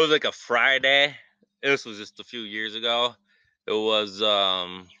 It was like a Friday. This was just a few years ago. It was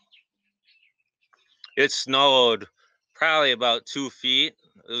it snowed probably about 2 feet.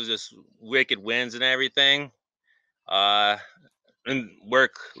 It was just wicked winds and everything. Uh, and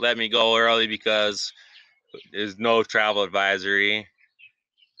work let me go early because there's no travel advisory.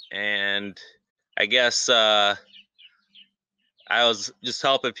 And I guess I was just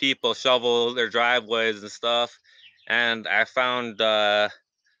helping people shovel their driveways and stuff. And I found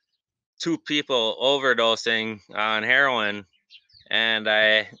two people overdosing on heroin, and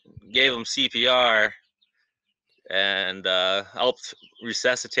I gave them CPR and helped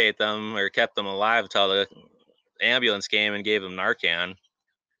resuscitate them or kept them alive until the ambulance came and gave them Narcan.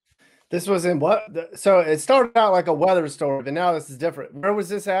 This was in what? So it started out like a weather story, but now this is different. Where was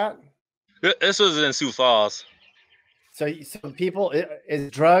this at? This was in Sioux Falls. So people, is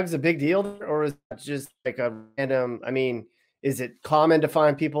drugs a big deal there, or is it just like a random? I mean, is it common to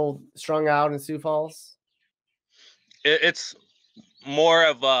find people strung out in Sioux Falls? It's more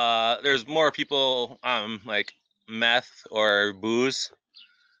of there's more people like meth or booze.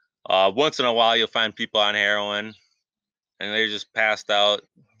 Once in a while you'll find people on heroin and they're just passed out.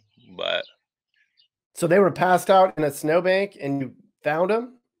 But So they were passed out in a snowbank, and you found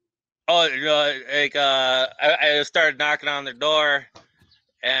them? oh, you know, like I started knocking on their door,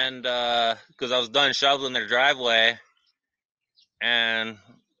 and because I was done shoveling their driveway, and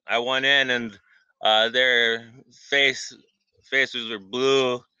I went in, and their faces were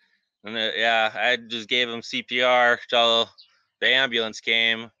blue, and yeah, I just gave them CPR till the ambulance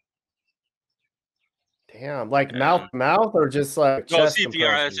came. Damn, like mouth to mouth, or just like No chest CPR.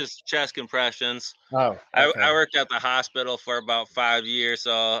 That's compression? just chest compressions. Oh, I okay. worked at the hospital for about 5 years,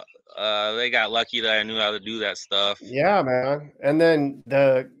 so they got lucky that I knew how to do that stuff. Yeah, man. And then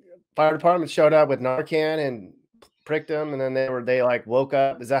the fire department showed up with Narcan and pricked them, and then they like woke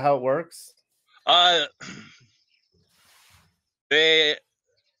up. Is that how it works? Uh, they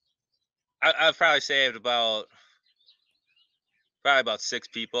I've probably saved about 6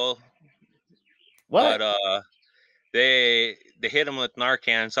 people. What? But they hit them with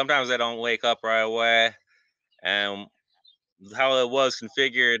Narcan. Sometimes they don't wake up right away, and how it was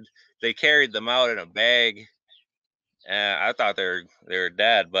configured, they carried them out in a bag, and I thought they were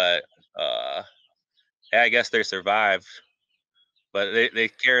dead, but yeah, I guess they survived. But they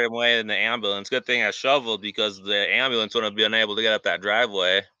carried them away in the ambulance. Good thing I shoveled because the ambulance wouldn't have been able to get up that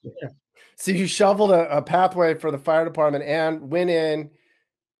driveway. So you shoveled a pathway for the fire department and went in,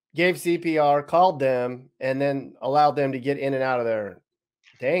 gave CPR, called them, and then allowed them to get in and out of there.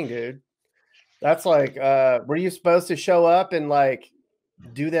 Dang, dude. That's like, were you supposed to show up and like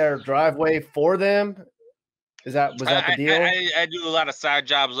do their driveway for them? Was that the deal? I do a lot of side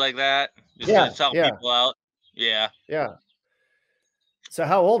jobs like that just Yeah, to help yeah, people out. Yeah, yeah. So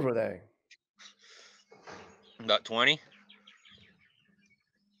how old were they? about 20.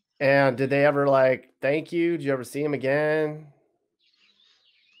 And did they ever like thank you? Did you ever see them again?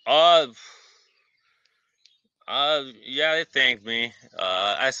 Uh, yeah, they thanked me.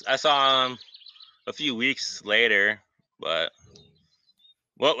 I saw them a few weeks later, but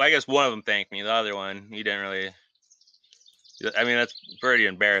well, I guess one of them thanked me. The other one, he didn't really. I mean, that's pretty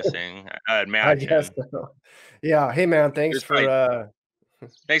embarrassing. I'd I guess imagine. so. Yeah. Hey man, thanks It's like, for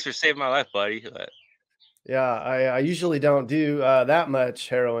thanks for saving my life, buddy. But yeah, I usually don't do that much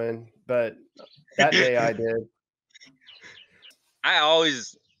heroin, but that day I did. I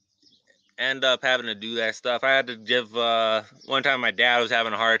always end up having to do that stuff. I had to give one time my dad was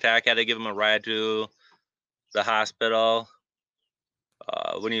having a heart attack. I had to give him a ride to the hospital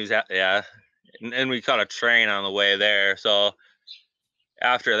when he was yeah, and we caught a train on the way there. So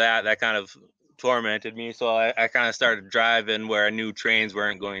after that kind of tormented me. So I kind of started driving where I knew trains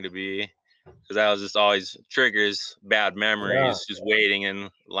weren't going to be, because that was just always triggers bad Yeah. memories, just waiting in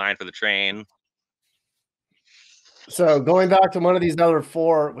line for the train. So going back to one of these other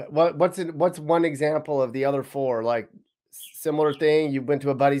four, what's one example of the other four? Like similar thing, you went to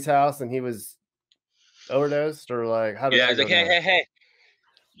a buddy's house and he was overdosed, or like how did Yeah, that it's go like, hey, down? hey, hey,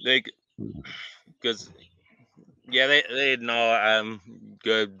 like, because yeah, they know I'm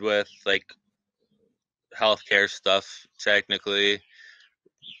good with like healthcare stuff technically,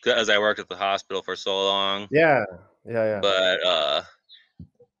 because I worked at the hospital for so long. Yeah, yeah, yeah. But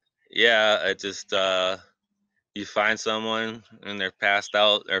Yeah, it just you find someone and they're passed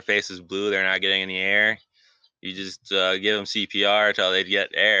out, their face is blue, they're not getting any air. You just give them CPR until they get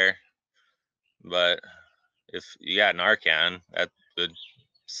air. But if you got Narcan, that would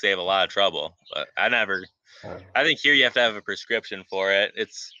save a lot of trouble. But I think here you have to have a prescription for it.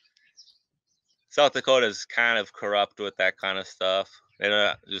 It's South Dakota is kind of corrupt with that kind of stuff. They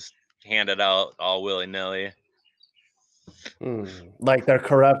don't just hand it out all willy nilly. Like they're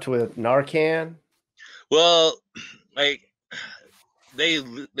corrupt with Narcan. Well, like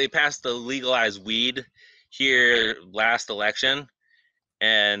they passed the legalized weed here last election,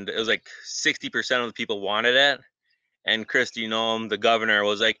 and it was like 60% of the people wanted it. And Christy Noem, the governor,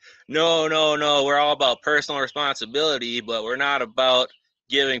 was like, no, we're all about personal responsibility, but we're not about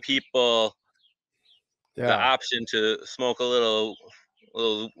giving people the option to smoke a little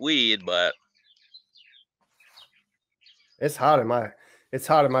weed. But it's hot in my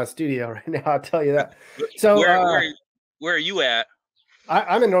studio right now, I'll tell you that. So where are you at?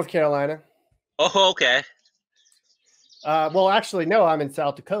 I'm in North Carolina. Oh, okay. Well, actually, no, I'm in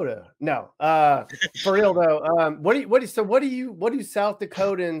South Dakota. No, for real though. What do South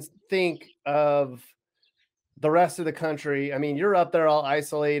Dakotans think of the rest of the country? I mean, you're up there all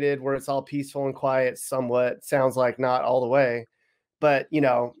isolated where it's all peaceful and quiet, somewhat. Sounds like not all the way, but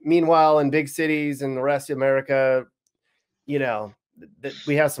meanwhile, in big cities and the rest of America,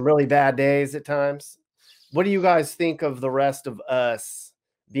 we have some really bad days at times. What do you guys think of the rest of us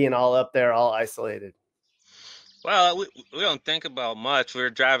being all up there, all isolated? Well, we don't think about much. We're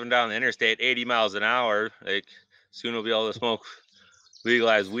driving down the interstate 80 miles an hour. Like, soon we'll be able to smoke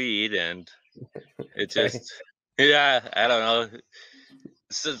legalized weed, and it just, yeah, I don't know.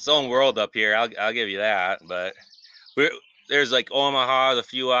 It's its own world up here. I'll give you that. But there's like Omaha, a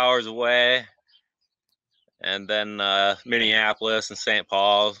few hours away, and then Minneapolis and St.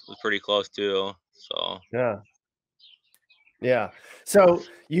 Paul was pretty close too. So yeah. So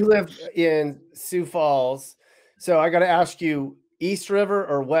you live in Sioux Falls. So I got to ask you, East River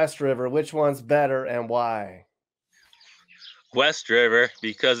or West River, which one's better and why? West River,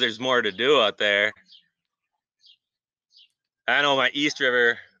 because there's more to do out there. I know my East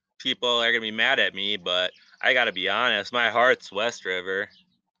River people are going to be mad at me, but I got to be honest, my heart's West River.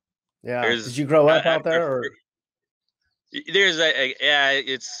 Yeah. Did you grow up out there? Or? There's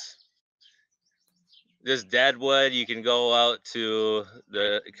it's just Deadwood. You can go out to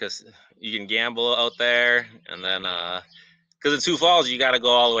because you can gamble out there, and then because in Sioux Falls you got to go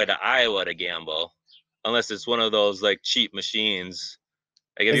all the way to Iowa to gamble, unless it's one of those like cheap machines.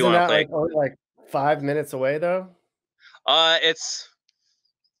 Like if you want to play, only like 5 minutes away though. It's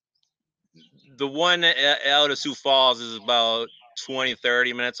the one out of Sioux Falls is about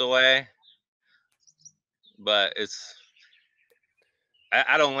 20-30 minutes away, but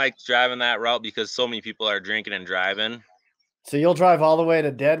I don't like driving that route because so many people are drinking and driving. So you'll drive all the way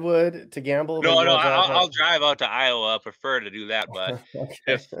to Deadwood to gamble? No, I'll drive out to Iowa. I prefer to do that, but okay.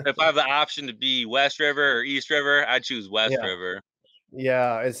 if I have the option to be West River or East River, I choose West River.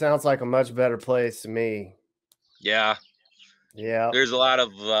 Yeah, it sounds like a much better place to me. Yeah. There's a lot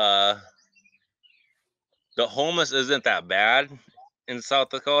of the homeless isn't that bad in South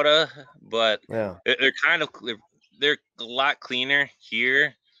Dakota, but they're a lot cleaner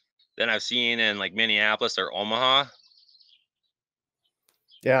here than I've seen in like Minneapolis or Omaha.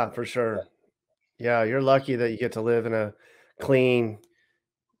 Yeah, for sure. Yeah, you're lucky that you get to live in a clean,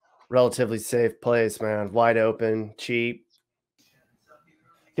 relatively safe place, man. Wide open, cheap.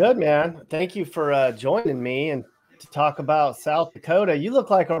 Good, man. Thank you for joining me and to talk about South Dakota. You look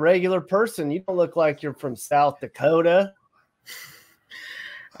like a regular person. You don't look like you're from South Dakota.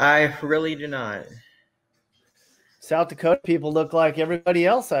 I really do not. South Dakota people look like everybody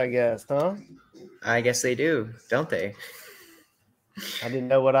else, I guess, huh? I guess they do, don't they? I didn't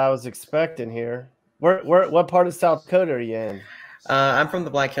know what I was expecting here. What part of South Dakota are you in? I'm from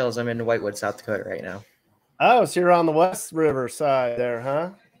the Black Hills. I'm in Whitewood, South Dakota right now. Oh, so you're on the West River side there,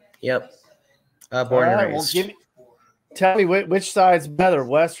 huh? Yep. Born and raised. Well, tell me which side's better,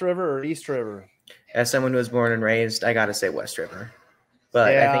 West River or East River? As someone who was born and raised, I got to say West River.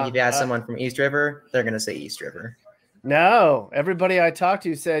 But I think if you ask someone from East River, they're going to say East River. No, everybody I talked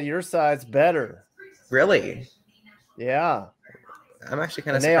to said your side's better. Really? Yeah. I'm actually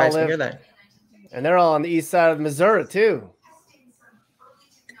kind of surprised to hear that. And they're all on the east side of Missouri, too.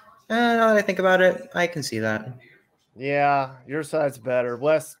 Now that I think about it, I can see that. Yeah, your side's better.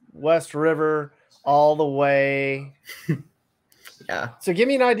 West River all the way. Yeah. So give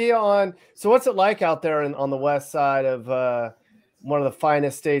me an idea so what's it like out there on the west side of one of the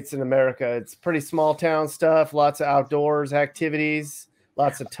finest states in America? It's pretty small town stuff, lots of outdoors activities,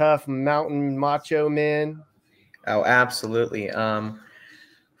 Lots of tough mountain macho men. Oh, absolutely. There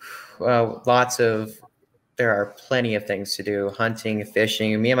are plenty of things to do. Hunting,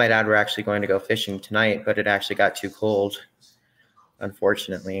 fishing. Me and my dad were actually going to go fishing tonight, but it actually got too cold,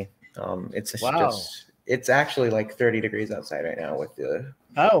 unfortunately. It's actually like 30 degrees outside right now with the.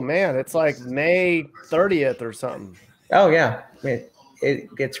 Oh man, it's like May 30th or something. Oh yeah,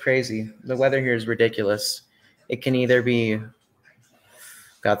 it gets crazy. The weather here is ridiculous. It can either be.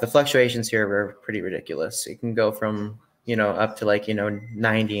 God, the fluctuations here are pretty ridiculous. It can go from up to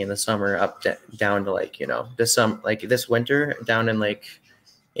 90 in the summer, down to this winter, down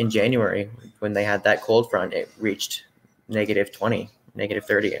in January when they had that cold front, it reached -20,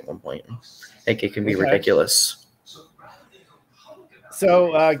 -30 at one point. It can be ridiculous.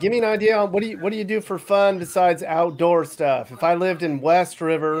 So give me an idea on what do you do for fun besides outdoor stuff? If I lived in West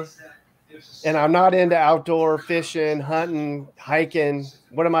River and I'm not into outdoor fishing, hunting, hiking,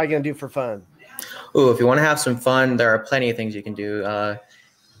 what am I going to do for fun? Ooh, if you want to have some fun, there are plenty of things you can do.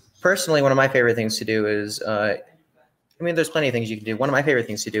 Personally, one of my favorite things to do is, there's plenty of things you can do. One of my favorite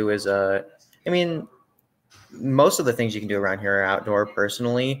things to do is, most of the things you can do around here are outdoor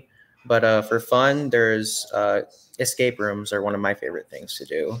personally, but for fun, there's escape rooms are one of my favorite things to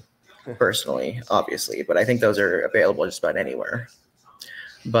do personally, obviously, but I think those are available just about anywhere.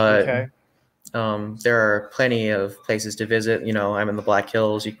 But okay. There are plenty of places to visit. I'm in the Black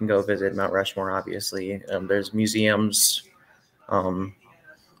Hills. You can go visit Mount Rushmore, obviously. There's museums.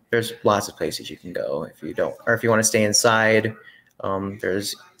 There's lots of places you can go if you want to stay inside.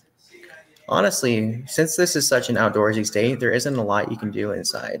 Honestly, since this is such an outdoorsy state, there isn't a lot you can do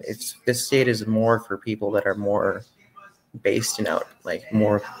inside. This state is more for people that are more based in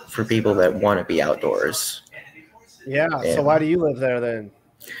more for people that want to be outdoors. Yeah. So why do you live there then?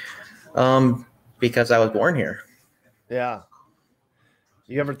 Because I was born here. Yeah.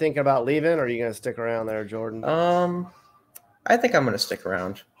 You ever thinking about leaving, or are you going to stick around there, Jordan? I think I'm going to stick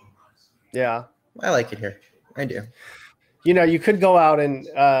around. Yeah. I like it here. I do. You could go out and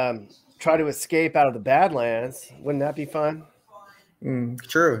try to escape out of the Badlands. Wouldn't that be fun?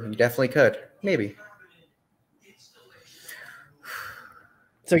 True. You definitely could. Maybe.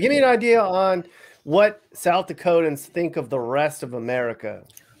 So give me an idea on what South Dakotans think of the rest of America.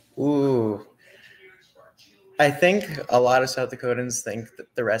 Ooh. I think a lot of South Dakotans think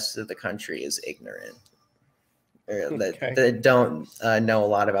that the rest of the country is ignorant. That don't know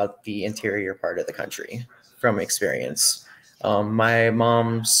a lot about the interior part of the country from experience. My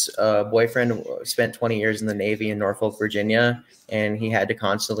mom's boyfriend spent 20 years in the Navy in Norfolk, Virginia, and he had to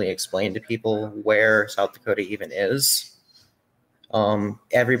constantly explain to people where South Dakota even is.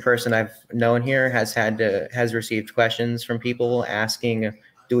 Every person I've known here has received questions from people asking,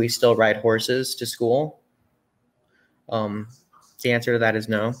 do we still ride horses to school? The answer to that is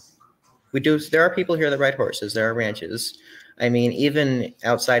no. We do. There are people here that ride horses. There are ranches. Even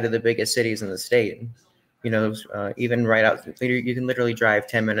outside of the biggest cities in the state, even right out, you can literally drive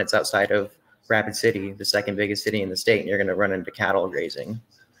 10 minutes outside of Rapid City, the second biggest city in the state, and you're going to run into cattle grazing.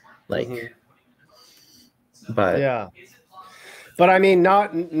 But yeah. But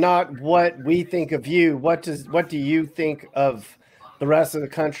not what we think of you. What do you think of the rest of the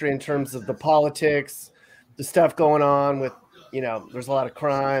country in terms of the politics, the stuff going on with, there's a lot of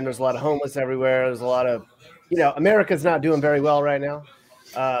crime, there's a lot of homeless everywhere, there's a lot of, America's not doing very well right now.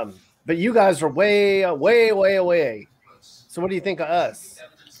 But you guys are way, way, way away. So what do you think of us?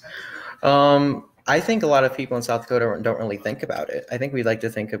 I think a lot of people in South Dakota don't really think about it. I think we like to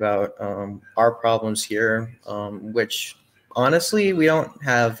think about our problems here, which honestly, we don't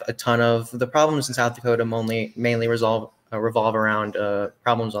have a ton of. The problems in South Dakota mainly revolve around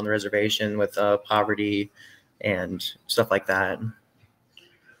problems on the reservation with poverty and stuff like that,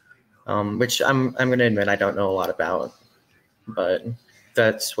 which I'm going to admit I don't know a lot about, but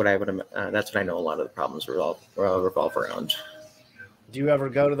that's what I know a lot of the problems revolve around. Do you ever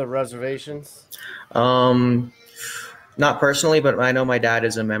go to the reservations? Not personally, but I know my dad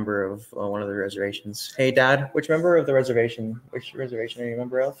is a member of one of the reservations. Hey, Dad, which reservation are you a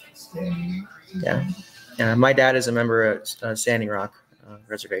member of? Yeah. My dad is a member of Standing Rock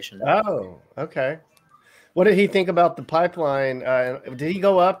Reservation. Oh, okay. What did he think about the pipeline? Did he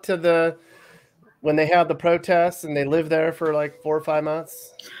go up to when they had the protests and they lived there for like 4 or 5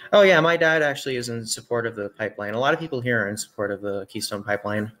 months? Oh yeah, my dad actually is in support of the pipeline. A lot of people here are in support of the Keystone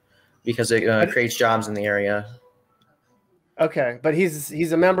Pipeline because it creates jobs in the area. Okay, but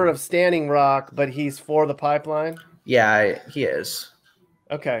he's a member of Standing Rock, but he's for the pipeline? Yeah, he is.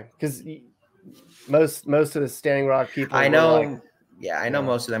 Okay, because most of the Standing Rock people I know. I know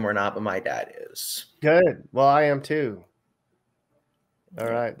most of them were not, but my dad is. Good. Well, I am too. All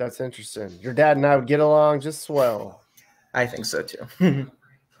right, that's interesting. Your dad and I would get along just swell. I think so too.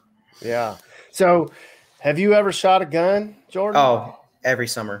 Yeah. So, have you ever shot a gun, Jordan? Oh, every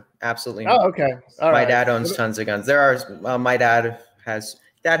summer, absolutely. Oh, okay. All My right. dad owns tons of guns. There are. My dad has.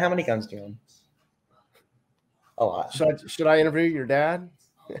 Dad, how many guns do you own? A lot. Should I interview your dad?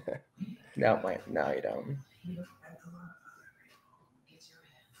 No, you don't.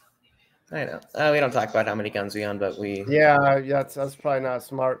 I know. We don't talk about how many guns we own, but we. Yeah, that's probably not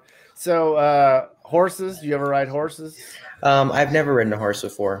smart. So, horses? Do you ever ride horses? I've never ridden a horse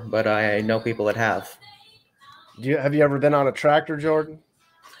before, but I know people that have. Have you ever been on a tractor, Jordan?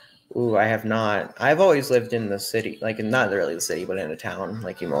 Ooh, I have not. I've always lived in the city, like not really the city, but in a town,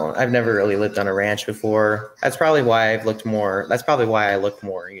 like I've never really lived on a ranch before. That's probably why I've looked more. That's probably why I look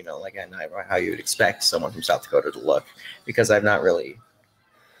more, like how you would expect someone from South Dakota to look, because I've not really,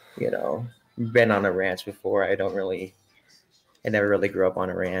 been on a ranch before. I never really grew up on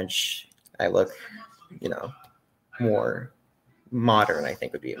a ranch. I look, more modern, I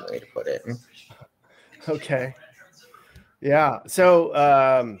think would be a way to put it. Okay. Yeah.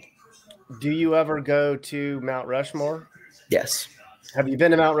 So, do you ever go to Mount Rushmore? Yes. Have you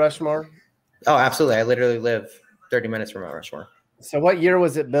been to Mount Rushmore? Oh, absolutely. I literally live 30 minutes from Mount Rushmore. So what year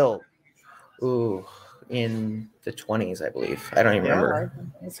was it built? Ooh, in the 20s, I believe. I don't even remember.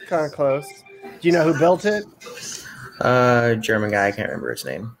 That's kind of close. Do you know who built it? German guy. I can't remember his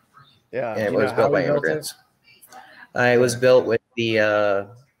name. Yeah. And it was built by immigrants. It was built with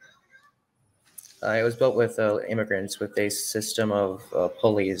immigrants with a system of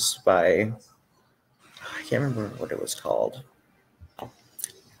pulleys by, I can't remember what it was called.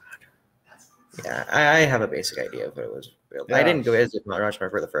 Yeah, I have a basic idea of what it was built. Yeah. I didn't go visit Mount Rushmore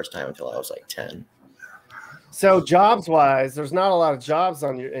for the first time until I was like 10. So jobs-wise, there's not a lot of jobs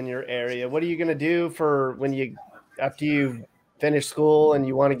in your area. What are you going to do after you finish school and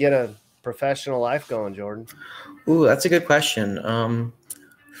you want to get a professional life going, Jordan? Ooh, that's a good question.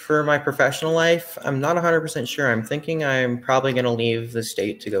 For my professional life, I'm not 100% sure. I'm thinking I'm probably going to leave the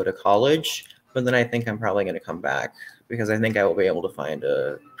state to go to college, but then I think I'm probably going to come back because I think I will be able to find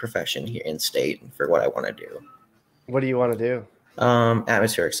a profession here in state for what I want to do. What do you want to do?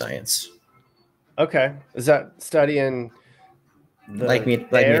 Atmospheric science. Okay. Is that studying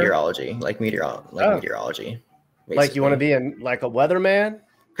meteorology, meteorology. Basically. Like you want to be like a weatherman?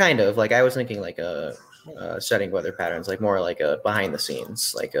 Kind of. Like I was thinking like studying weather patterns, like more like a behind the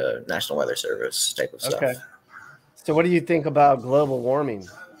scenes, like a National Weather Service type of stuff. Okay. So what do you think about global warming?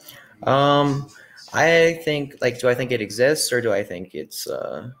 I think do I think it exists or do I think it's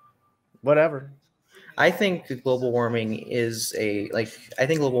whatever? I think global warming is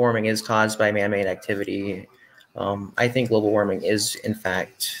caused by man-made activity. I think global warming is in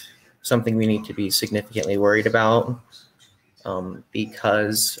fact something we need to be significantly worried about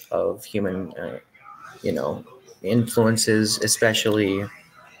because of human influences, especially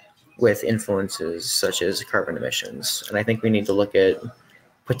with influences such as carbon emissions. And I think we need to look at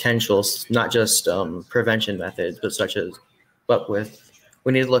potentials, not just prevention methods,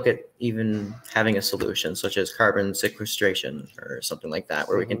 we need to look at even having a solution such as carbon sequestration or something like that,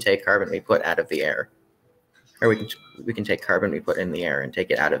 where we can take carbon we put out of the air, or we can take carbon we put in the air and take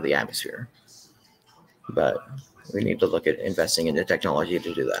it out of the atmosphere. But we need to look at investing in the technology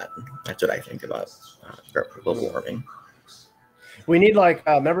to do that. That's what I think about global warming. We need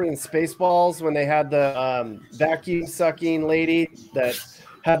remember in Spaceballs when they had the vacuum sucking lady that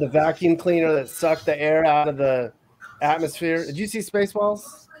had the vacuum cleaner that sucked the air out of the atmosphere? Did you see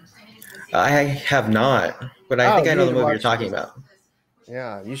Spaceballs? I have not, but I think I know the movie you're talking about.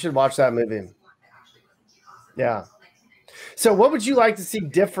 Yeah, you should watch that movie. Yeah. So what would you like to see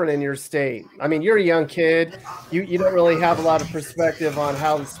different in your state? I mean, you're a young kid. You don't really have a lot of perspective on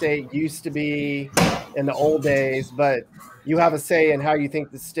how the state used to be in the old days, but you have a say in how you think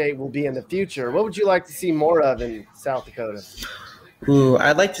the state will be in the future. What would you like to see more of in South Dakota? Ooh,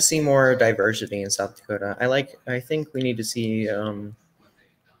 I'd like to see more diversity in South Dakota. I think we need to see, I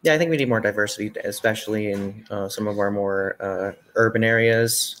think we need more diversity, especially in some of our more urban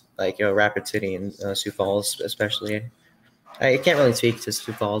areas, like Rapid City and Sioux Falls, especially. I can't really speak to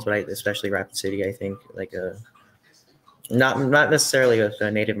Sioux Falls, but especially Rapid City, I think, not necessarily with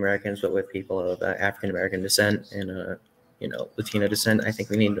Native Americans, but with people of African American descent and Latino descent. I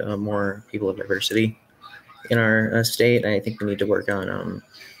think we need more people of diversity in our state. And I think we need to work on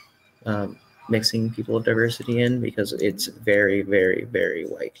mixing people of diversity in, because it's very, very, very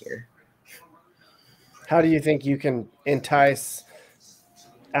white here. How do you think you can entice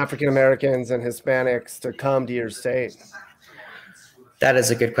African Americans and Hispanics to come to your state? That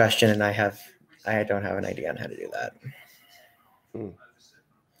is a good question, and I don't have an idea on how to do that.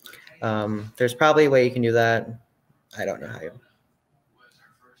 There's probably a way you can do that. I don't know how you.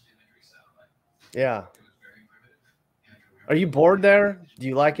 Yeah. Are you bored there? Do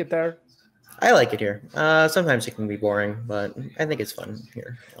you like it there? I like it here. Sometimes it can be boring, but I think it's fun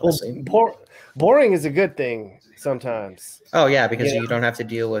here, honestly. Well, boring is a good thing sometimes. Oh, yeah, because you don't have to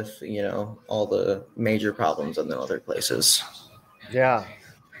deal with, all the major problems in the other places. Yeah.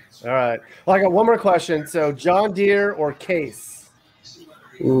 All right. Well, I got one more question. So, John Deere or Case?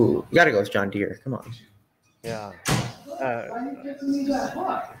 Ooh, you got to go with John Deere. Come on. Yeah.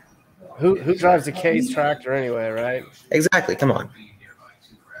 Who drives a Case tractor anyway, right? Exactly. Come on.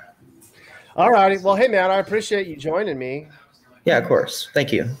 All righty. Well, hey, man, I appreciate you joining me. Yeah, of course.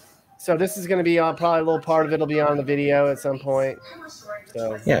 Thank you. So this is going to be on, probably a little part of it will be on the video at some point.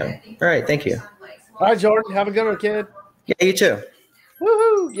 So yeah. All right. Thank you. All right, Jordan. Have a good one, kid. Yeah, you too.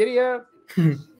 Woohoo! Giddy up.